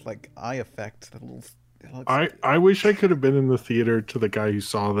eye effect? That little. I wish I could have been in the theater to the guy who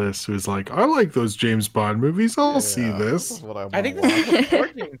saw this, who's like, I like those James Bond movies. I'll see this. This is what I think this is before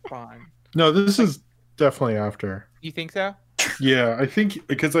James Bond. No, this is definitely after. You think so? Yeah, I think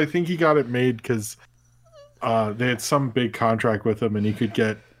he got it made because they had some big contract with him and he could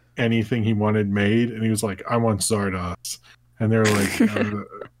get anything he wanted made, and he was like, I want Zardoz. And they're like,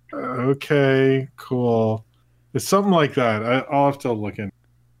 okay, cool. It's something like that. I'll have to look in.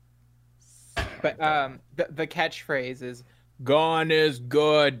 But the catchphrase is "Gone is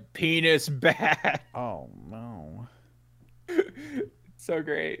good, penis bad." Oh no! So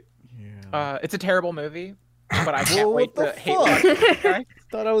great. Yeah. It's a terrible movie, but I can't Whoa, wait what to the hate fuck? watch it, guys.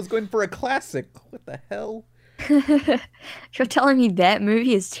 Thought I was going for a classic. What the hell? You're telling me that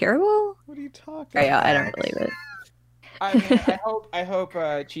movie is terrible? What are you talking Oh, yeah, about? I don't believe it. I mean, I hope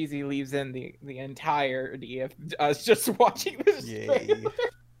Cheesy leaves in the entirety of us just watching this. Yay.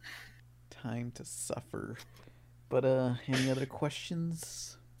 Time to suffer. But any other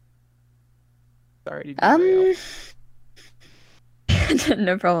questions? Sorry to derail.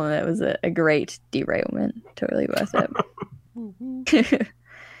 No problem. That was a great derailment. Totally worth it.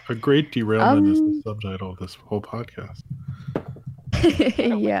 A great derailment is the subtitle of this whole podcast.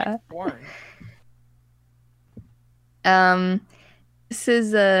 Yeah. This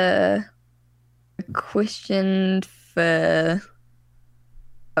is a question for.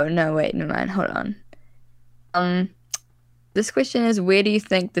 Oh no! Wait, never mind. Hold on. This question is: where do you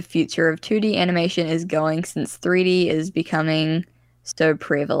think the future of 2D animation is going, since 3D is becoming so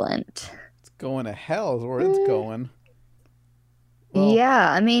prevalent? It's going to hell is where it's going. Well,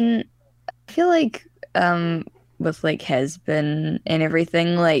 Yeah, I mean, I feel like with like Has-Been and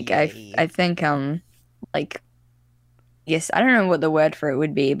everything, like I think like, yes, I don't know what the word for it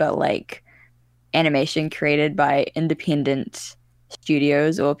would be, but like animation created by independent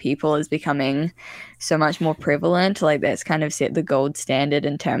studios or people is becoming so much more prevalent. Like that's kind of set the gold standard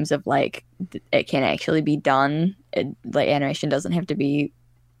in terms of like it can actually be done. Like animation doesn't have to be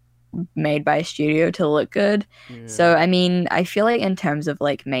made by a studio to look good. Yeah. So I mean, I feel like in terms of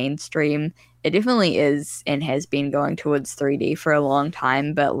like mainstream, it definitely is and has been going towards 3D for a long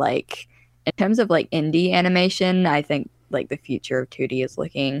time, but like in terms of like indie animation, I think like the future of 2D is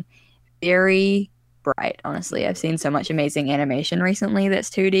looking very bright. Honestly, I've seen so much amazing animation recently that's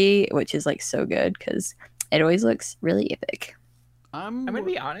 2D, which is like so good because it always looks really epic. I'm gonna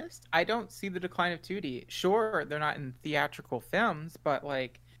be honest, I don't see the decline of 2D. Sure, they're not in theatrical films, but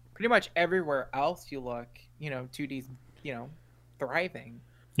like pretty much everywhere else you look, 2D's, thriving.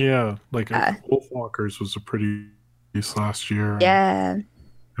 Yeah, like Wolfwalkers was a pretty release last year. Yeah.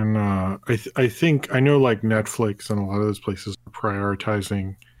 And I think I know like Netflix and a lot of those places are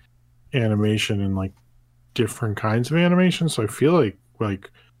prioritizing animation and like different kinds of animation. So I feel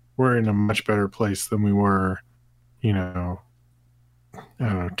like we're in a much better place than we were, I don't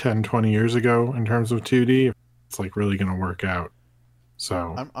know, 10, 20 years ago in terms of 2D. It's like really going to work out.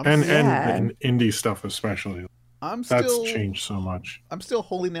 So and indie stuff especially. That's changed so much. I'm still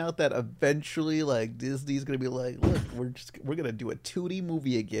holding out that eventually, like Disney's gonna be like, look, we're gonna do a 2D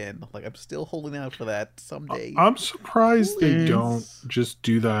movie again. Like I'm still holding out for that someday. I'm surprised they don't just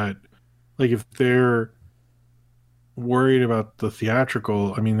do that. Like if they're worried about the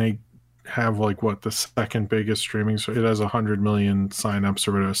theatrical, I mean they have like what the second biggest streaming. So it has 100 million signups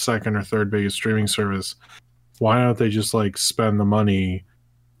or whatever, second or third biggest streaming service. Why don't they just like spend the money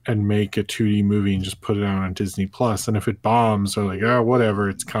and make a 2D movie and just put it out on Disney Plus? And if it bombs, they're like, oh, whatever,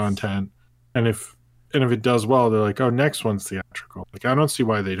 it's content. And if it does well, they're like, oh, next one's theatrical. Like I don't see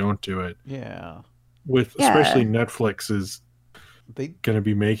why they don't do it. Yeah. Especially Netflix is going to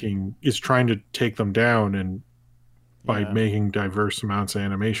be trying to take them down and by making diverse amounts of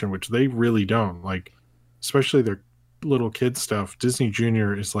animation, which they really don't. Like especially their little kid stuff. Disney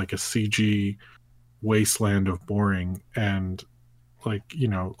Junior is like a CG wasteland of boring, and like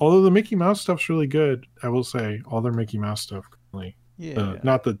although the Mickey Mouse stuff's really good, I will say all their Mickey Mouse stuff currently,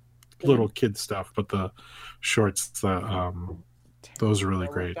 not the little kid stuff but the shorts, those are really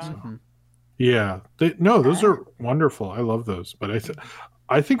great. So. Those are wonderful. I love those, but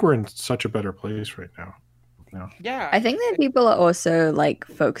I think we're in such a better place right now. Yeah, I think that people are also like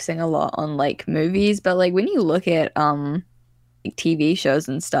focusing a lot on like movies, but like when you look at like, TV shows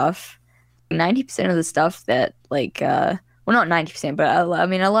and stuff, 90% of the stuff that like well, not 90%, but I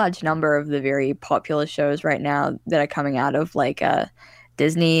mean a large number of the very popular shows right now that are coming out of like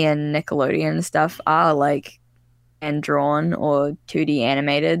Disney and Nickelodeon and stuff are like hand drawn or 2D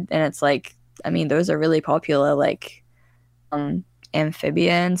animated, and it's like, I mean, those are really popular, like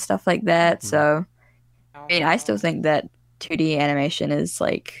Amphibia and stuff like that. So, I mean, I still think that 2D animation is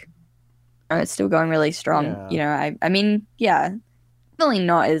like, it's still going really strong. Yeah. You know, I mean, yeah, definitely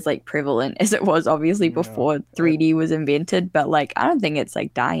not as like prevalent as it was obviously before 3D was invented, but like, I don't think it's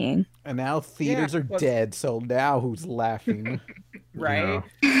like dying. And now theaters are dead, so now who's laughing? Right?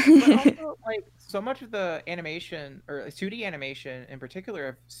 But also, like, so much of the animation, or 2D animation in particular,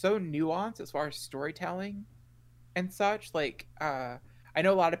 are so nuanced as far as storytelling and such. Like, I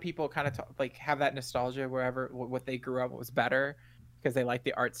know a lot of people kind of like have that nostalgia wherever what they grew up was better because they like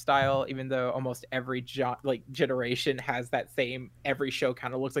the art style, even though almost every generation has that same, every show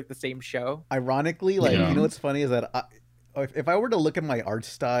kind of looks like the same show. Ironically, like, you know what's funny is that if I were to look at my art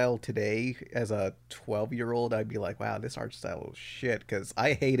style today as a 12-year-old, I'd be like, wow, this art style is shit, because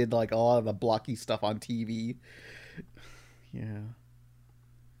I hated like a lot of the blocky stuff on TV. Yeah.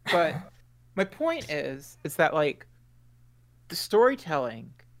 But my point is that like the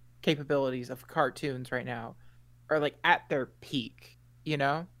storytelling capabilities of cartoons right now are like at their peak, you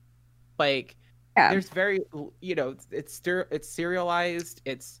know? Like there's very, you know, it's serialized,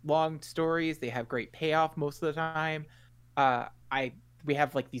 it's long stories, they have great payoff most of the time. We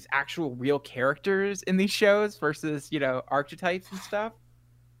have like these actual real characters in these shows versus, you know, archetypes and stuff.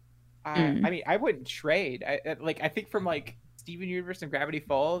 I mean, I wouldn't trade. I think from like Steven Universe and Gravity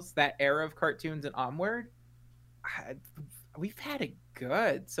Falls, that era of cartoons and onward, we've had it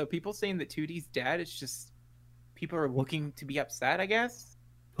good. So people saying that 2D's dead, it's just people are looking to be upset, I guess.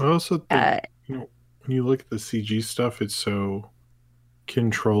 I also think, you know, when you look at the CG stuff, it's so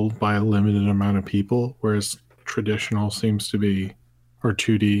controlled by a limited amount of people, whereas traditional seems to be, or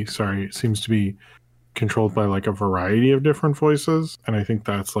 2D, sorry, seems to be controlled by like a variety of different voices, and I think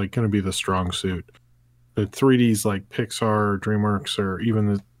that's like going to be the strong suit. The 3Ds like Pixar, DreamWorks, or even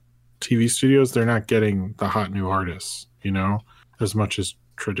the TV studios, they're not getting the hot new artists, you know, as much as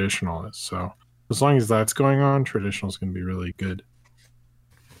traditional is. So as long as that's going on, traditional is going to be really good.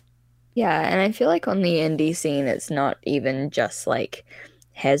 Yeah, and I feel like on the indie scene, it's not even just like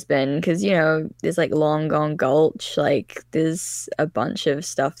has been, because, you know, there's like Long Gone Gulch, like there's a bunch of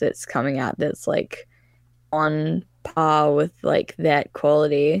stuff that's coming out that's like on par with like that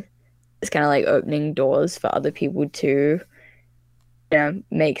quality. It's kind of like opening doors for other people to, you know,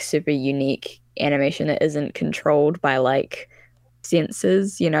 make super unique animation that isn't controlled by like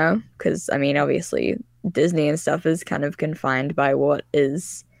censors, you know, because I mean, obviously Disney and stuff is kind of confined by what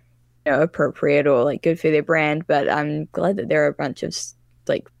is, you know, appropriate or like good for their brand. But I'm glad that there are a bunch of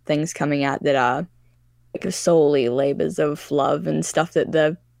like things coming out that are like solely labors of love and stuff that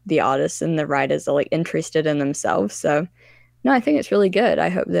the artists and the writers are like interested in themselves. So no, I think it's really good. I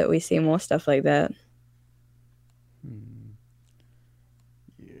hope that we see more stuff like that.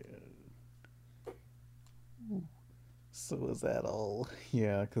 So is that all?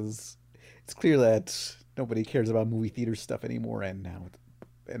 Yeah, because it's clear that nobody cares about movie theater stuff anymore, and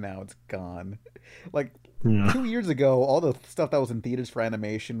now it's gone. Like 2 years ago, all the stuff that was in theaters for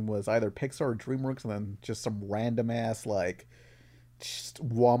animation was either Pixar or DreamWorks, and then just some random ass like just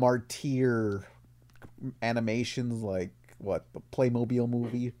Walmart tier animations, like what, the Playmobil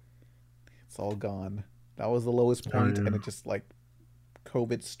movie. It's all gone. That was the lowest point, and it just like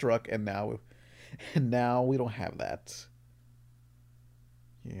COVID struck, and now we don't have that.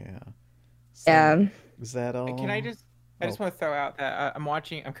 Yeah. So, is that all? Can I just? I just want to throw out that I'm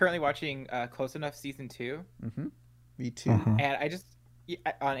currently watching Close Enough season 2. Mm-hmm. Me too. And I just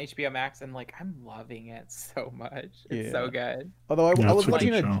on HBO Max, and like I'm loving it so much. It's so good. Although I was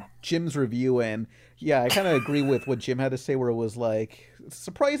watching Jim's review, and I kind of agree with what Jim had to say, where it was like it's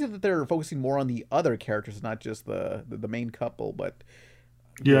surprising that they're focusing more on the other characters, not just the main couple. But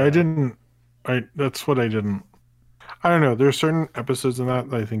that's what I didn't. I don't know. There's certain episodes in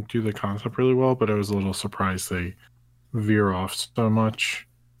that I think do the concept really well, but I was a little surprised they veer off so much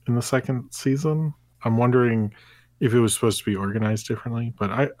in the second season. I'm wondering if it was supposed to be organized differently,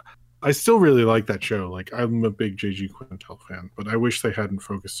 but I still really like that show. Like, I'm a big J.G. Quintel fan, but I wish they hadn't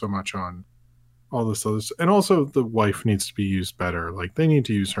focused so much on all this other stuff. And also the wife needs to be used better. Like, they need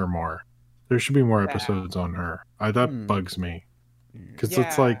to use her more. There should be more episodes on her. That bugs me, because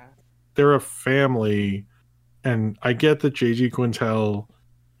it's like they're a family, and I get that J.G. Quintel,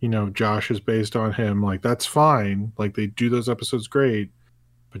 you know, Josh is based on him. Like, that's fine. Like, they do those episodes great,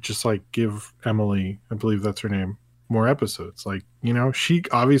 but just like give Emily, I believe that's her name, more episodes. Like, you know, she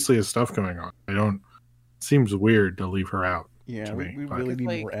obviously has stuff going on. It seems weird to leave her out. Yeah, we really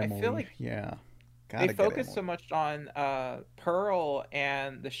need more Emily. I feel like they focus so much on Pearl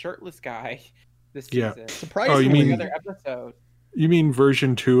and the shirtless guy this Yeah. season. Surprisingly, Oh, you mean- Another episode. You mean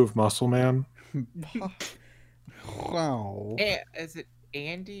version 2 of Muscle Man? wow. Is it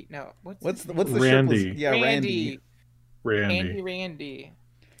Andy? No. What's What's his the name? Randy. shirtless? Yeah, Randy. Randy.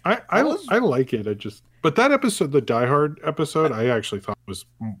 I like it. But that episode, the Die Hard episode, I actually thought was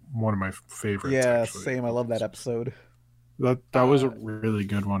one of my favorites. Yeah, actually. same. I love that episode. That was a really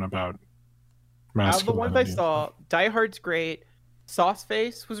good one about Out of the ones I masculinity. saw, Die Hard's great.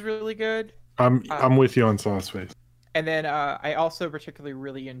 Sauceface was really good. I'm with you on Sauceface. And then I also particularly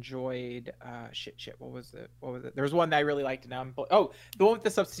really enjoyed what was it? There was one that I really liked. Now the one with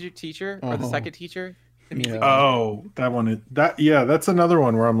the substitute teacher or the second teacher. The music teacher. Oh, that one. That's another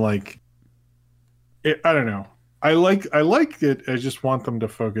one where I'm like, I don't know. I like it. I just want them to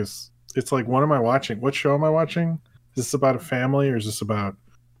focus. It's like, what am I watching? What show am I watching? Is this about a family or is this about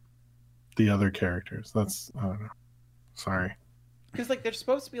the other characters? I don't know. Sorry. Because like there's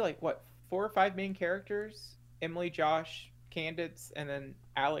supposed to be like what 4 or 5 main characters: Emily, Josh, Candace, and then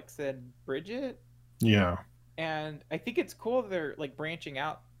Alex and Bridget. Yeah. And I think it's cool they're like branching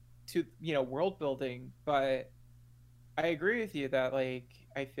out to world building, but I agree with you that like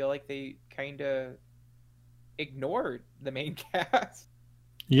I feel like they kind of ignored the main cast.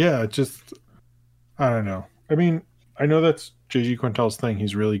 Yeah, just I don't know. I mean, I know that's J.G. Quintel's thing.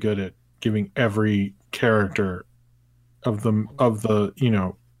 He's really good at giving every character of the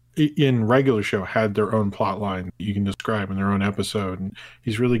in regular show had their own plot line that you can describe in their own episode, and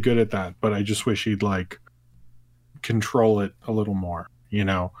he's really good at that. But I just wish he'd like control it a little more,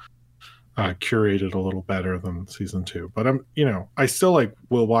 curate it a little better than season 2. But I still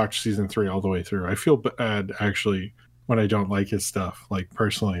will watch season 3 all the way through. I feel bad actually when I don't like his stuff. Like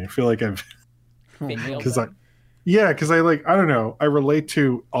personally, I feel like I've because I don't know. I relate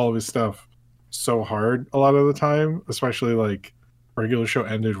to all of his stuff so hard a lot of the time, especially like regular show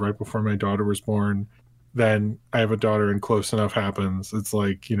ended right before my daughter was born. Then I have a daughter and Close Enough happens. It's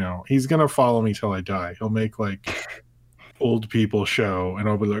like, he's going to follow me till I die. He'll make like old people show and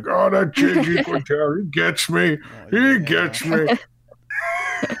I'll be like, oh, that J.G. Quintel, he gets me. He gets me.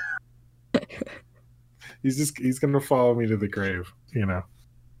 He's going to follow me to the grave, Yeah.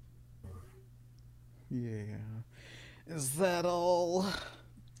 Is that all?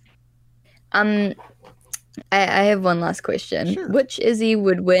 I have one last question. Sure. Which Izzy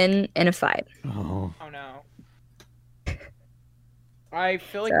would win in a fight? Oh. Oh no. I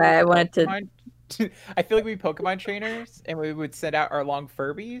feel like Sorry, I wanted to. I feel like we Pokemon trainers and we would send out our long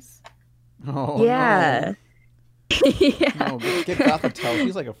Furbies. Oh, Yeah. Yeah. No, get Gothitelle.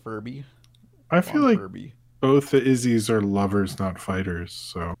 She's like a Furby. I feel Long like Furby. both the Izzies are lovers, not fighters.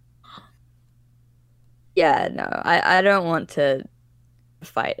 So Yeah, no, I don't want to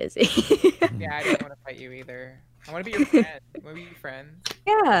fight Izzy. Yeah, I don't want to fight you either. I want to be your friend. I want to be your friend.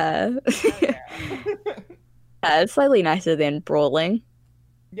 Yeah. Yeah, it's slightly nicer than brawling.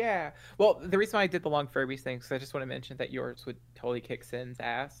 Yeah. Well, the reason why I did the long Furbies thing is I just want to mention that yours would totally kick Sin's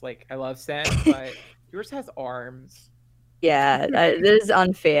ass. Like, I love Sin, but yours has arms. Yeah, it is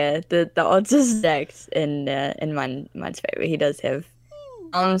unfair. The odds are stacked in mine's favor. He does have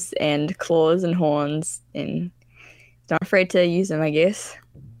arms and claws and horns, and he's not afraid to use them, I guess.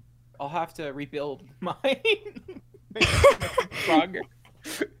 I'll have to rebuild mine. Make it stronger.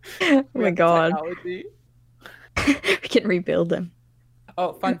 Oh my With god, technology. we can rebuild them.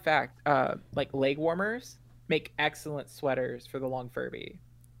 Oh, fun fact. Like leg warmers make excellent sweaters for the long Furby.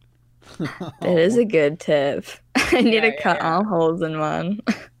 That is a good tip. I need to cut yeah. all holes in mine.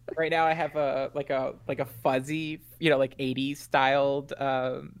 Right now I have a fuzzy, like 80s styled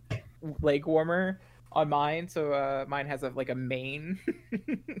leg warmer on mine. So mine has a mane.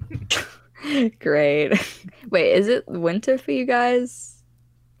 Great. Wait, is it winter for you guys?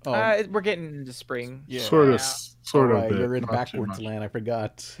 Oh, We're getting into spring. yeah. sort of. Right, you're in not too backwards much. land. I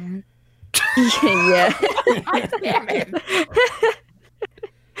forgot. Yeah. Damn it.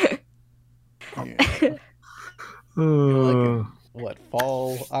 Yeah. Uh, What,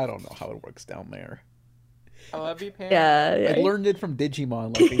 fall? I don't know how it works down there. I love you, Pam. Yeah. I learned it from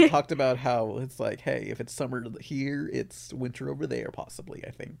Digimon. Like they talked about how it's like, hey, if it's summer here, it's winter over there, possibly.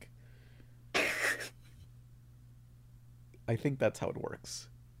 I think that's how it works.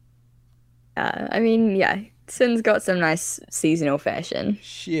 I mean, yeah. Sin's got some nice seasonal fashion.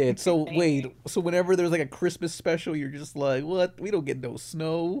 Shit. So wait. So whenever there's like a Christmas special, you're just like, what? We don't get no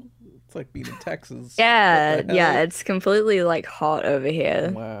snow. It's like being in Texas. Yeah, What the yeah. hell? It's completely like hot over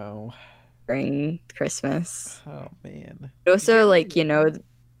here Wow. during Christmas. Oh man. But also, like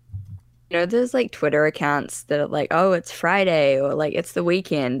there's like Twitter accounts that are like, oh, it's Friday or like it's the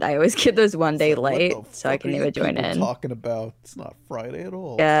weekend. I always get those one day It's like, late, what the so I fuck can are never you join people in. Talking about it's not Friday at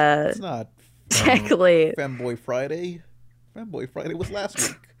all. Yeah. It's not Exactly. Femboy Friday. Femboy Friday was last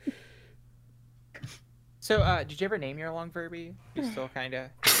week. So, did you ever name your long Furby? You're still kind of.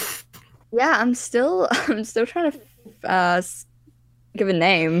 Yeah, I'm still trying to give a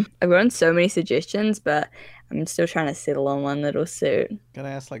name. I've gotten so many suggestions, but I'm still trying to settle on one that'll suit. Gotta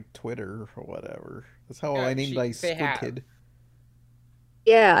ask like Twitter or whatever. That's how I named my Squid Kid.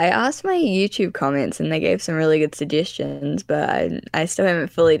 Yeah, I asked my YouTube comments and they gave some really good suggestions, but I still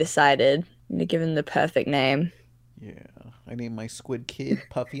haven't fully decided to give him the perfect name. Yeah, I named my Squid Kid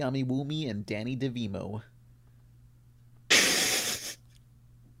Puffy Ami Woomy and Danny DeVimo.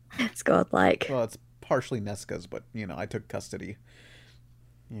 It's godlike. Well, it's partially Nesca's, but you know, I took custody.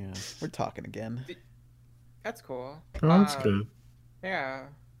 Yeah, we're talking again. That's cool. Oh, that's good. Yeah.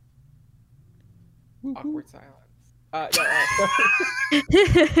 Woo-hoo. Awkward silence. I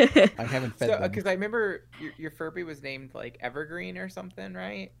haven't fed them. Because I remember your Furby was named like Evergreen or something,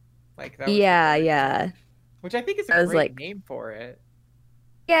 right? Like that. Was Yeah. Which I think is a great name for it.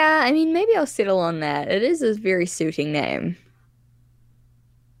 Yeah, I mean, maybe I'll settle on that. It is a very suiting name.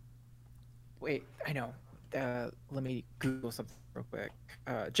 Wait, I know. Let me Google something real quick.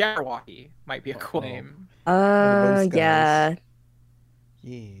 Jabberwocky might be a cool name. Oh, yeah.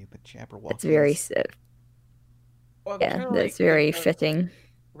 Yeah, the Jabberwocky. It's very Well, yeah, that's very fitting.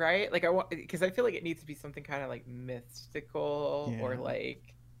 Right? Like because I feel like it needs to be something kind of like mystical or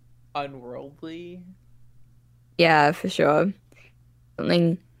like unworldly. Yeah, for sure.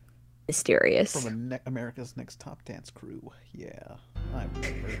 Something mysterious. From America's Next Top Dance Crew. Yeah, I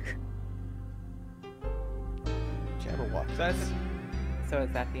remember. Jabberwocky. So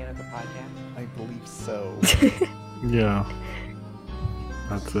is that the end of the podcast? I believe so. Yeah.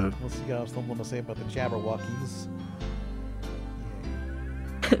 That's it. Unless you got something to say about the Jabberwockies.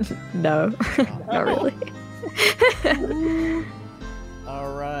 No, not really.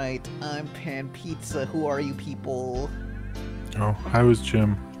 Alright, I'm Pan Pizza. Who are you people? Oh, I was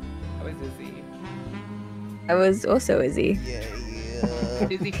Jim. I was Izzy. I was also Izzy. Yeah.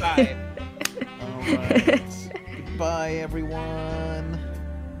 Izzy 5. Alright. Goodbye, everyone.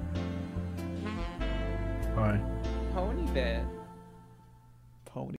 Bye. Pony bit. Pony.